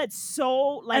feel it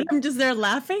so like. And I'm just there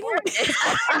laughing. Yeah,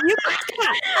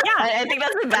 I think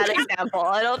that's a bad example.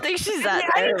 I don't think she's that Yeah,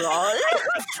 I terrible.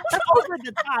 over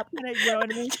the top, kind of, you know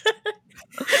what I mean?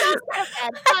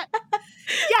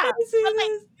 Yeah, but like you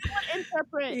would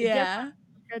interpret Yeah.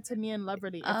 compared to me and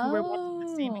Loverly if we were watching the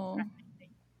same Oh. exact thing.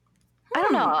 I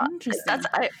don't know. Interesting.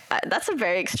 That's a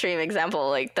very extreme example.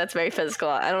 Like that's very physical.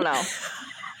 I don't know.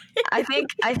 I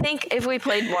think if we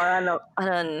played more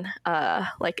on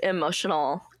like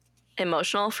emotional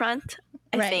front,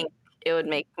 I Right. think it would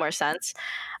make more sense.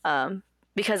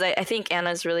 Because I think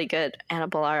Anna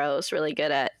Bolaro is really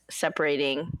good at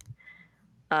separating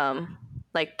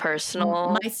like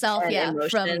personal Myself, and yeah, from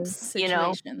emotions,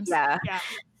 situations.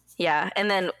 Yeah. And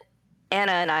then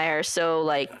Anna and I are so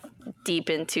like deep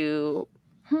into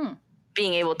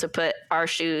being able to put our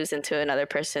shoes into another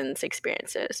person's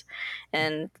experiences,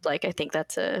 and like I think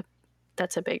that's a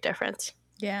big difference.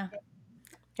 Yeah.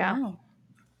 Yeah. Wow.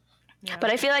 Yeah.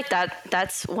 But I feel like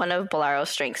that's one of Bolaro's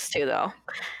strengths too, though,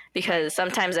 because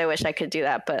sometimes I wish I could do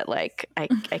that, but like I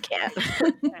can't.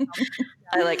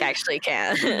 I like actually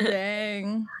can't.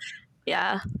 Dang.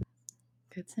 Yeah.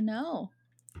 Good to know.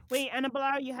 Wait,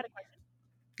 Annabelle, you had a question.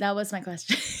 That was my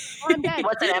question. Oh, I'm dead.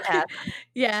 What's an empath?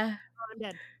 Yeah, Oh, I'm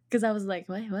dead. because I was like,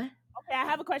 what? Okay, I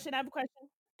have a question.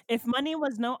 If money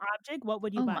was no object, what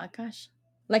would you Oh buy? my gosh!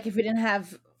 Like if we didn't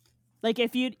have Like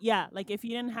if you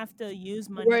didn't have to use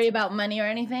money, worry about money or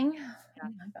anything. Oh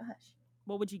my gosh!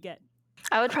 what would you get?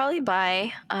 I would probably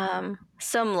buy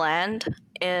some land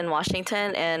in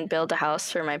Washington and build a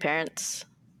house for my parents.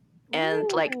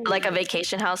 And like a Ooh.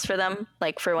 vacation house for them,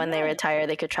 like for when they Nice. retire,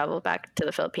 they could travel back to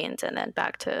the Philippines and then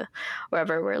back to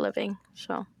wherever we're living.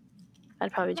 So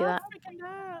I'd probably do that. Freaking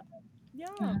that.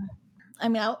 Yeah. I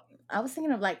mean, I was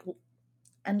thinking of like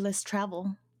endless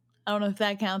travel. I don't know if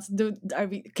that counts.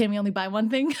 Can we only buy one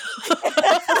thing? Is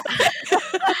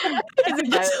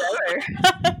it just,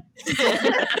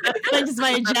 can I just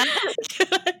buy a jet?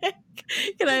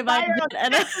 Can I buy a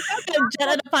jet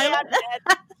and a pilot?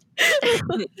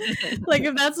 Like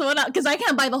if that's what, because I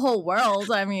can't buy the whole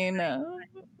world. I mean,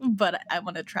 but I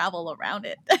want to travel around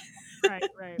it. Right.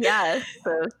 Yeah,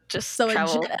 so a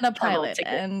travel, jet and a pilot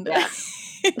ticket. and Yeah.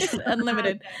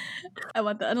 unlimited. I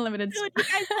want the unlimited. Dude,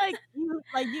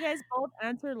 you guys both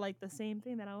answered like the same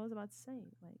thing that I was about to say,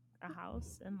 like a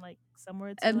house and like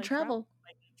somewhere to And like, travel.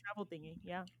 like a travel thingy.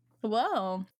 Yeah.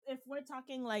 Whoa. If we're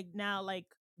talking like now, like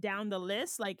down the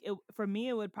list, like for me,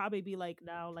 it would probably be like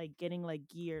now, like getting like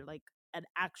gear, like an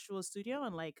actual studio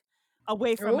and like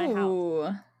away from my house.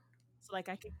 Ooh. So like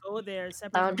I could go there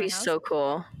separate. That would from be my house. so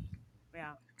cool.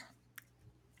 Yeah.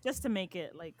 Just to make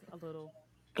it like a little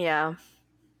Yeah.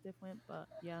 different, but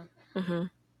yeah. Mm-hmm.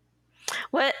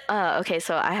 What? Okay,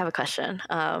 so I have a question.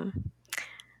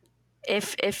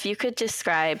 If you could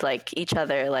describe like each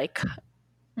other, like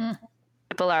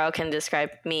Bolaro can describe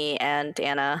me and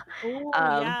Anna, Ooh,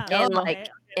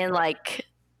 in like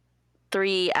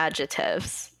 3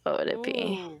 adjectives, what would it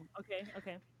be? Ooh,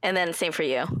 okay. And then same for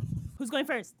you. Who's going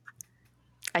first?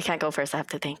 I can't go first. I have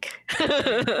to think.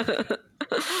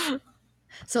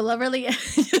 So Loverly.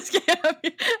 Just kidding.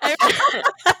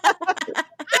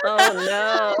 Oh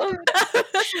no!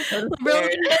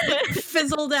 Really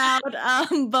fizzled out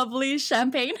bubbly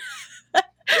champagne.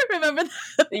 Remember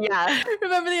Yeah.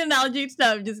 Remember the analogy?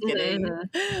 No, I'm just kidding.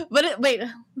 Mm-hmm. But wait,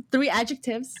 3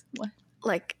 adjectives? What?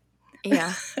 Like,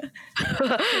 yeah.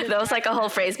 That was like a whole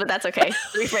phrase, but that's okay.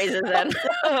 3 phrases then.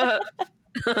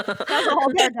 That's a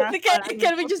whole paragraph.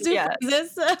 Can we just do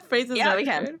phrases? Phrases. Yeah, we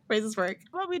can. Phrases work.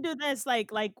 Well, we do this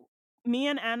like me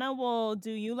and Anna will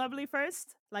do you lovely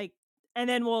first, like, and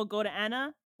then we'll go to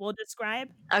Anna. We'll describe.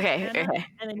 Okay. Anna, Okay.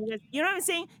 And then you know what I'm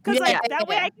saying? Because that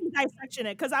way I can dissection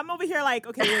it. Because I'm over here like,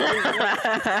 okay. Okay.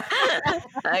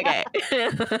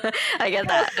 I get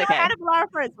that. Okay. Annabelle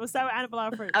first. We'll start with Annabelle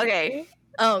first. Okay.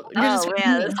 Oh,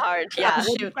 man, that's hard. Yeah.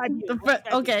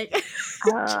 Okay.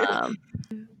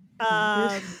 How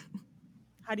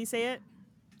do you say it?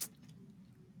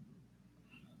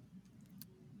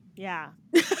 Yeah.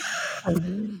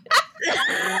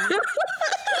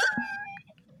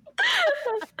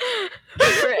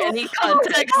 For any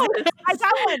context. I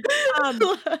got one.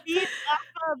 Feeds off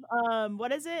of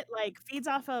what is it? Like feeds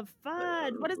off of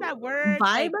fun. What is that word? Vibe?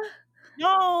 Like,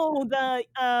 no, the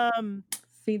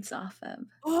feeds off of.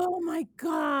 Oh my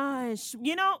gosh.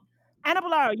 You know,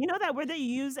 Annabelle, you know that word that you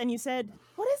used and you said,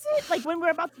 what is it? Like when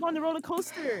we're about to go on the roller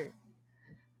coaster.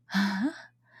 Huh?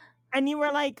 And you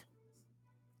were like,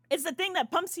 it's the thing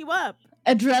that pumps you up.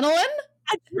 Adrenaline?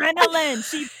 Adrenaline.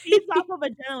 She feeds off of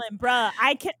adrenaline, bruh.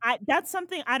 That's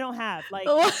something I don't have. Like,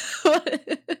 what?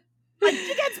 Like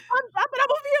she gets pumped up, and I'm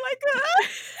over here like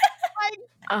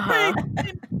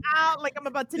out, like I'm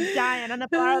about to die, and I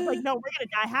was like, no, we're gonna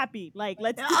die happy. Like,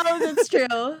 let's. Oh, that's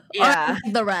true. Yeah,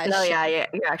 the rush. No, yeah, you're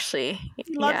actually.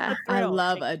 Yeah, I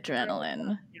love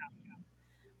adrenaline.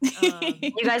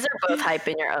 You guys are both hype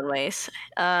in your own ways.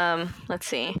 Let's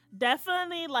see.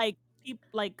 Definitely, like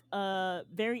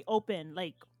very open.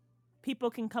 Like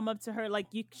people can come up to her. Like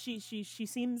she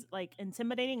seems like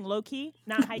intimidating, low key,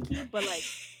 not high key, but like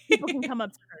people can come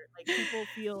up to her. Like people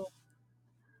feel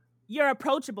you're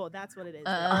approachable. That's what it is.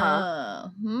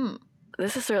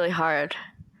 This is really hard.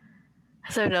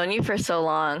 So I've known you for so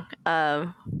long.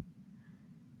 I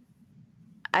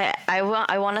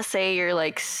want to say you're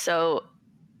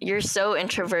so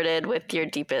introverted with your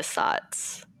deepest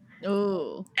thoughts.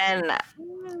 Ooh. And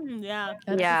yeah.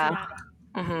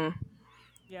 Mm-hmm.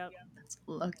 Yep. That's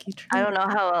lucky. True. I don't know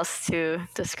how else to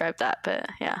describe that, but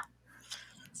yeah.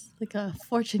 It's like a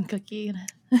fortune cookie.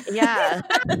 Yeah.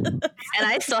 And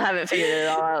I still haven't figured it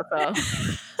all out,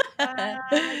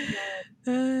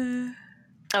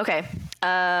 so. Okay.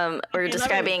 We're Okay,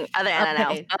 describing other Anna now.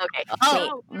 Okay. Okay.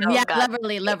 Oh, Me. yeah, God.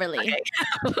 Loverly.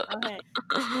 Okay.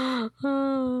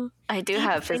 I do Deep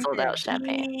have fizzled thinker, out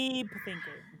champagne.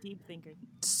 Deep thinker.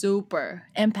 Super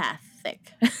empathic.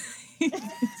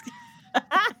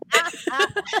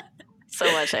 So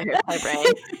much I hurt my brain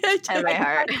and my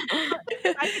heart.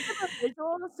 I think of a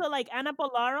visual. So like Ana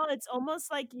Bolaro, it's almost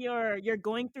like you're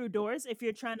going through doors if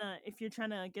you're trying to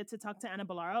get to talk to Ana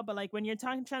Bolaro. But like when you're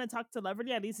trying to talk to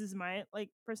Loverly, at least this is my like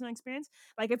personal experience.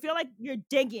 Like I feel like you're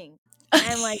digging,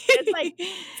 and like it's like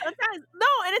sometimes no,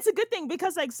 and it's a good thing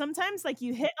because like sometimes like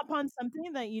you hit upon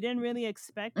something that you didn't really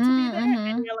expect to be there,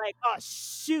 and you're like, oh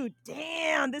shoot,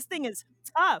 damn, this thing is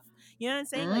tough. You know what I'm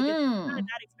saying? Like it's kind of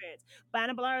that experience. But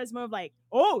Ana Bolaro is more of like,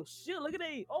 oh shit, look at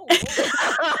it. Oh.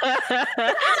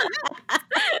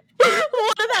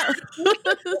 What that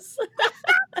was?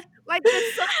 Like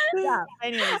it's so yeah.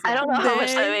 Anyways, I don't know how much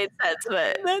that Dang. made sense,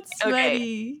 but That's okay.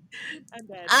 funny. I'm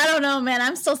dead. I don't know, man.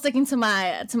 I'm still sticking to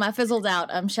my fizzled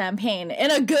out champagne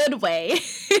in a good way.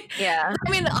 Yeah. I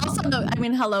mean, also, no, I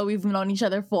mean, hello, we've known each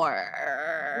other for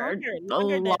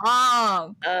Longer than-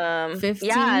 long. 15?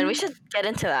 Yeah, and we should get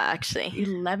into that actually.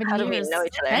 11 How years. do we know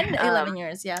each other? 10, 11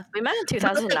 years, yeah. We met in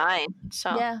 2009,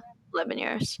 so Yeah. 11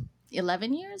 years.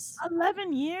 11 years?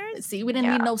 11 years? See, we didn't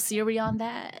need no Siri on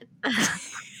that.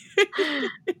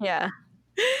 Yeah.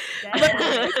 But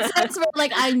in a sense where,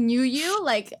 like, I knew you,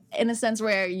 like, in a sense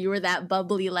where you were that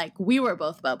bubbly, like, we were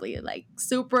both bubbly, like,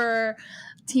 super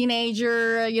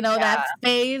teenager, you know, that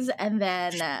phase, and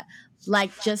then,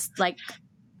 like, just, like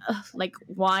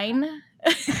wine.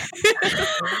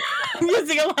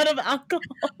 Using a lot of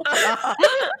alcohol.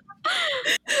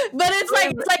 But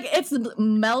it's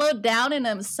mellowed down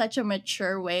in such a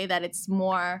mature way that it's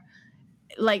more,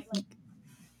 like,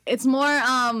 it's more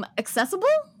accessible.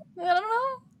 I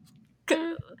don't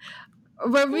know.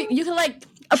 Where you can like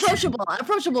approachable,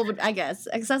 I guess,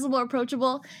 accessible,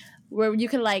 approachable, where you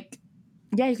can like,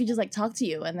 yeah, you could just like talk to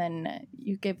you, and then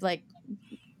you give like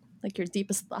your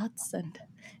deepest thoughts, and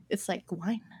it's like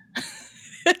wine.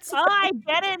 I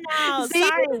get it now. See?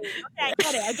 Sorry. Okay, I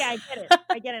get it.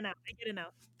 I get it now.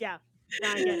 Yeah.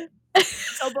 Now I get it.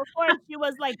 So before she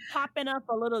was like popping up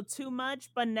a little too much,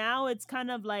 but now it's kind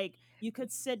of like you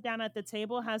could sit down at the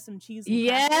table, have some cheese. And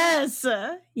Yes.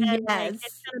 and, Yes. like,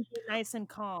 it's gonna be nice and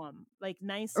calm, like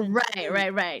nice and Right.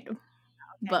 Okay,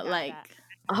 But like,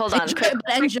 hold on,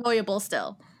 but enjoyable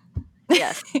still.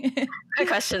 Yes. Quick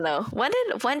question though. When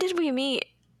did we meet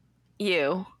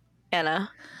you, Anna?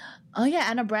 Oh yeah,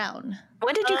 Anna Brown.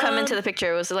 When did you come into the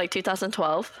picture? Was it like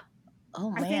 2012? Oh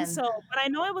man. I think so, but I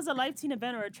know it was a live teen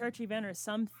event or a church event or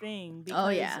something. Because, Oh,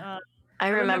 yeah. I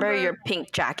remember your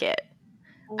pink jacket.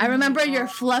 I remember your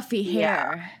fluffy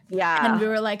hair. Yeah. And we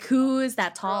were like, who is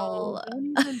that tall?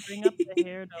 Don't even bring up the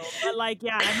hair though. But like,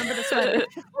 yeah, I remember the sweater.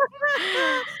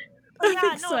 But yeah,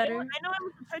 no, Sweater. I know it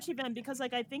was a church event because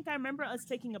like I think I remember us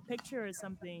taking a picture or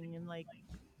something, and like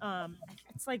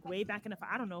it's like way back in the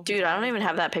I don't know. Dude, I don't even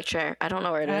have that picture. I don't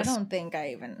know where it is. I don't think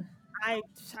I even.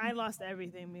 I lost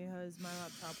everything because my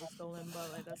laptop was stolen,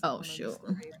 but like that's Oh shoot.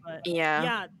 story. But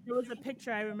Yeah. there was a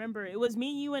picture I remember. It was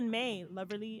me, you, and May,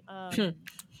 Loverly.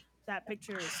 That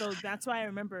picture. So that's why I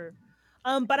remember.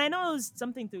 But I know it was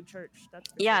something through church. That's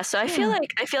for Yeah, sure. so I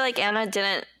feel like Anna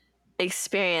didn't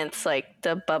experience like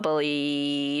the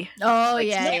bubbly Oh like,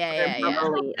 yeah.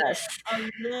 bubbly us. A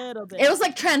little bit. It was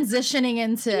like transitioning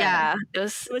into It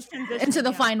was transitioning, into the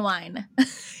yeah. fine wine.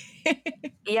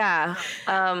 yeah.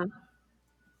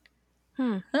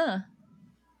 Huh.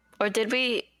 Or did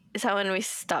we is that when we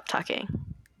stopped talking?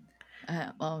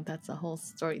 Well, that's a whole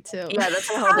story too. Yeah, that's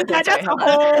a whole different story. That's a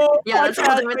whole Yeah, that's a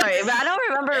whole podcast. different story. But I don't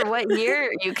remember what year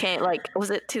you came. Like, was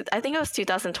it? I think it was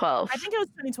 2012. I think it was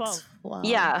 2012. Wow.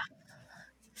 Yeah.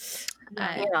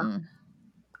 Yeah.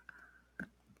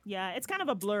 Yeah, it's kind of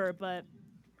a blur, but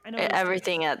I know it was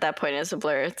Everything at that point is a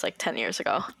blur. It's like 10 years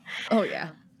ago. Oh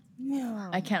yeah. Yeah.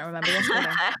 I can't remember yesterday.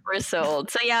 We're so old.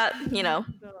 So yeah,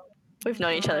 we've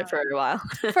known each other for a while.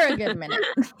 For a good minute.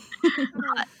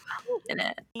 In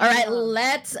it. All right,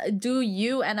 let's do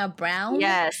you, Anna Brown.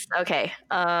 Yes. Okay.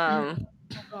 Oh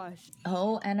gosh.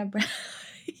 Oh, Anna Brown.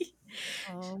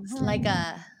 It's like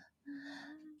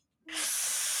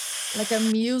a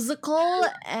musical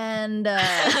and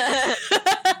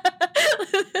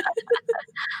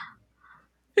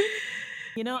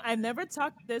You know, I've never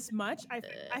talked this much. I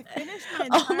finished my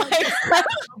Oh entire my glass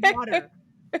of water.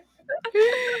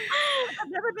 I've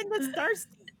never been this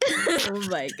thirsty. oh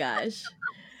my gosh.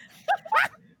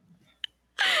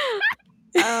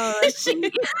 Oh, And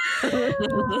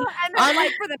then,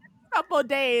 like, for the next couple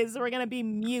days we're gonna be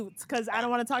mute because I don't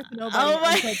want to talk to nobody. Oh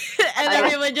my! And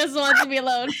everyone just wants to be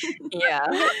alone.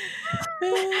 Yeah.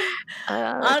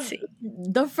 Let's see.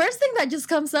 The first thing that just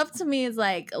comes up to me is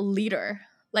like leader.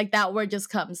 Like that word just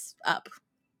comes up.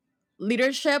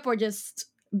 Leadership, or just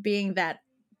being that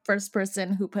first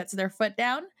person who puts their foot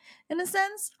down, in a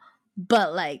sense.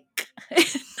 But like, no, I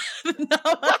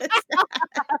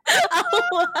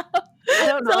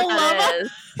don't know So what that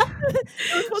is. It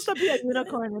was supposed to be a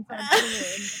unicorn. With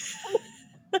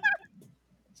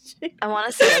I want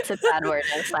to say that's a bad word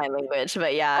in sign language,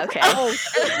 but yeah, okay. Oh,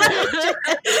 she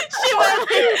went,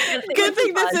 good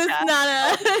thing this is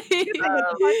not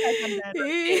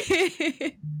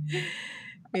a.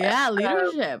 Yeah,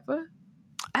 leadership.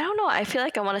 I don't know. I feel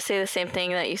like I want to say the same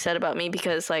thing that you said about me,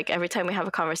 because like every time we have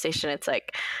a conversation, it's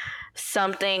like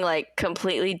something like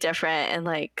completely different. And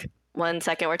like 1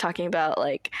 second we're talking about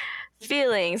like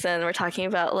feelings, and we're talking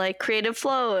about like creative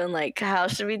flow, and like how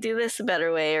should we do this a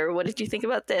better way, or what did you think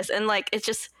about this? And like it's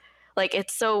just like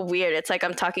it's so weird. It's like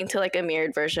I'm talking to like a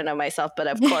mirrored version of myself, but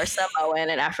of course Samoan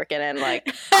and African and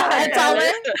like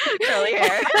Taller. curly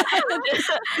hair.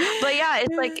 But yeah,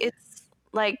 it's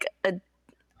like a,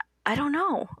 I don't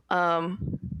know.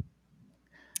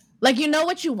 Like, you know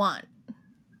what you want,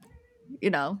 you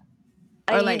know,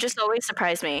 or you like, just always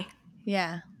surprise me.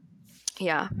 yeah.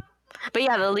 But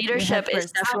yeah, the leadership is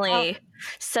first. definitely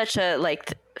such a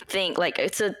like thing. Like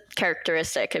it's a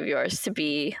characteristic of yours to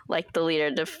be like the leader,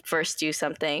 to first do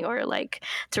something, or like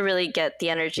to really get the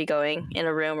energy going in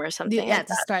a room or something. Yeah, like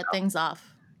to start things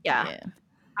off. Yeah.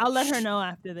 I'll let her know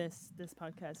after this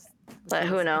podcast. But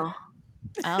who know?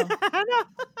 Oh,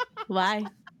 why?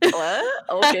 What?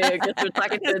 Okay, I guess we're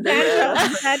talking to the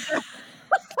Sandra.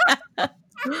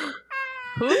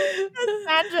 Who?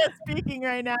 Sandra speaking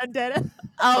right now, Detta.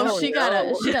 Oh, she got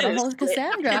a whole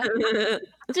Cassandra.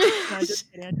 No,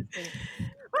 just kidding.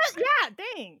 But yeah,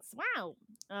 thanks. Wow.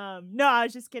 No, I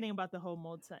was just kidding about the whole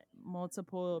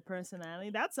multiple personality.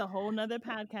 That's a whole nother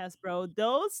podcast, bro.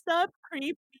 Those stuff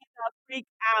creep me the freak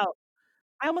out.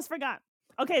 I almost forgot.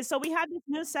 Okay, so we have this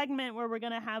new segment where we're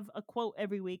gonna have a quote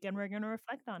every week, and we're gonna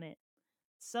reflect on it.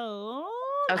 So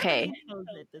Okay. chose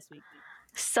it this week.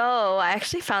 So I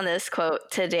actually found this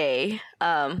quote today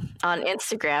on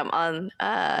Instagram, on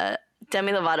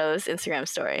Demi Lovato's Instagram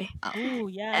story. Oh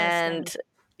yeah. And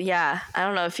yeah, I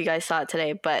don't know if you guys saw it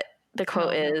today, but the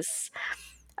quote is,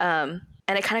 and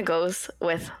it kind of goes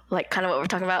with like kind of what we're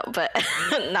talking about, but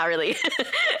not really.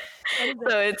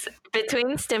 So it's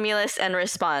between stimulus and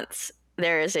response,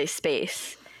 there is a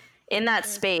space. In that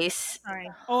space. Sorry.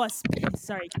 Oh, a space.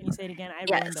 Sorry. Can you say it again?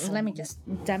 Yes. Let me just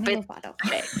Demi Lovato.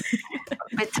 Okay.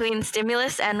 Between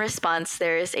stimulus and response,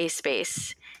 there is a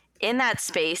space. In that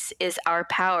space is our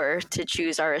power to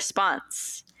choose our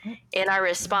response. In our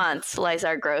response lies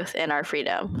our growth and our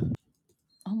freedom.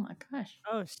 Oh my gosh.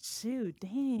 Oh shoot!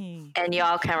 Dang. And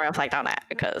y'all can reflect on that,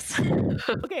 because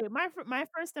Okay, my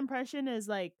first impression is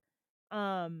like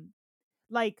any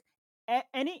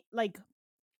like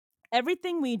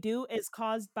everything we do is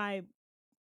caused by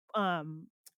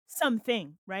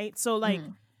something, right? So like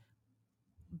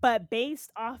but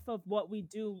based off of what we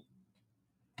do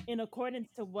in accordance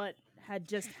to what had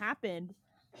just happened,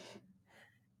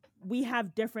 we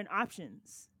have different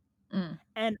options.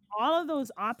 And all of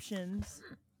those options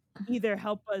either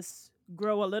help us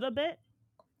grow a little bit,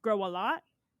 grow a lot,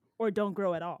 or don't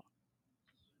grow at all.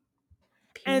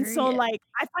 And so like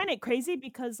I find it crazy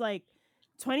because like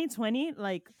 2020,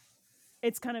 like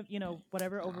it's kind of, you know,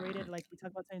 whatever, overrated, like we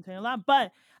talk about 2020 a lot,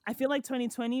 but I feel like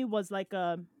 2020 was like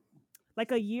a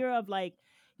year of like,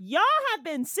 y'all have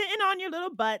been sitting on your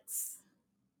little butts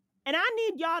and I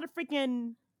need y'all to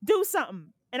freaking do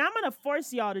something, and I'm gonna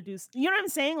force y'all to do, you know what I'm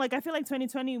saying? Like I feel like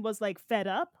 2020 was like fed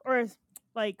up, or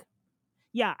like,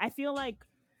 yeah, I feel like,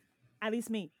 at least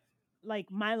me,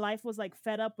 like my life was like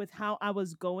fed up with how I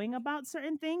was going about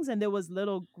certain things, and there was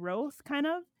little growth kind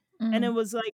of, and it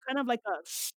was like kind of like a,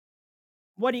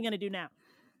 what are you gonna do now?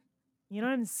 You know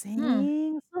what I'm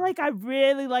saying? So like I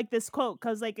really like this quote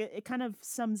because like it kind of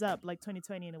sums up like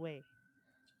 2020 in a way.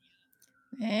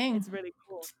 Dang. It's really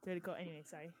cool. Really cool. Anyway,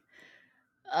 sorry.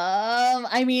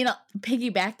 I mean,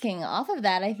 piggybacking off of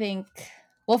that, I think,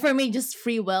 well, for me, just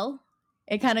free will.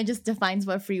 It kind of just defines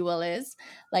what free will is.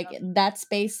 Like that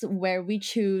space where we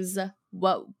choose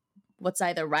what's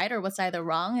either right or what's either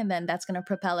wrong, and then that's gonna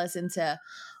propel us into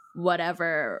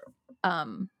whatever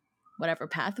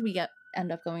path we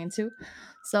end up going into.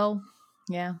 So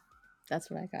yeah, that's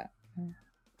what I got.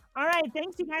 All right.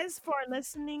 Thanks, you guys, for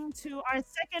listening to our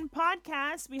second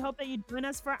podcast. We hope that you join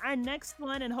us for our next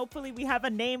one, and hopefully we have a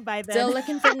name by then. Still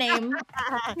looking for name.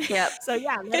 Yep. So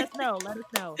yeah, let us know. Let us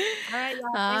know. All right,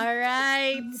 y'all. All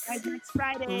right. See you guys next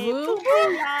Friday. Woo.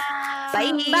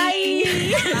 Bye.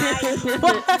 Bye.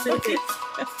 Bye. Bye.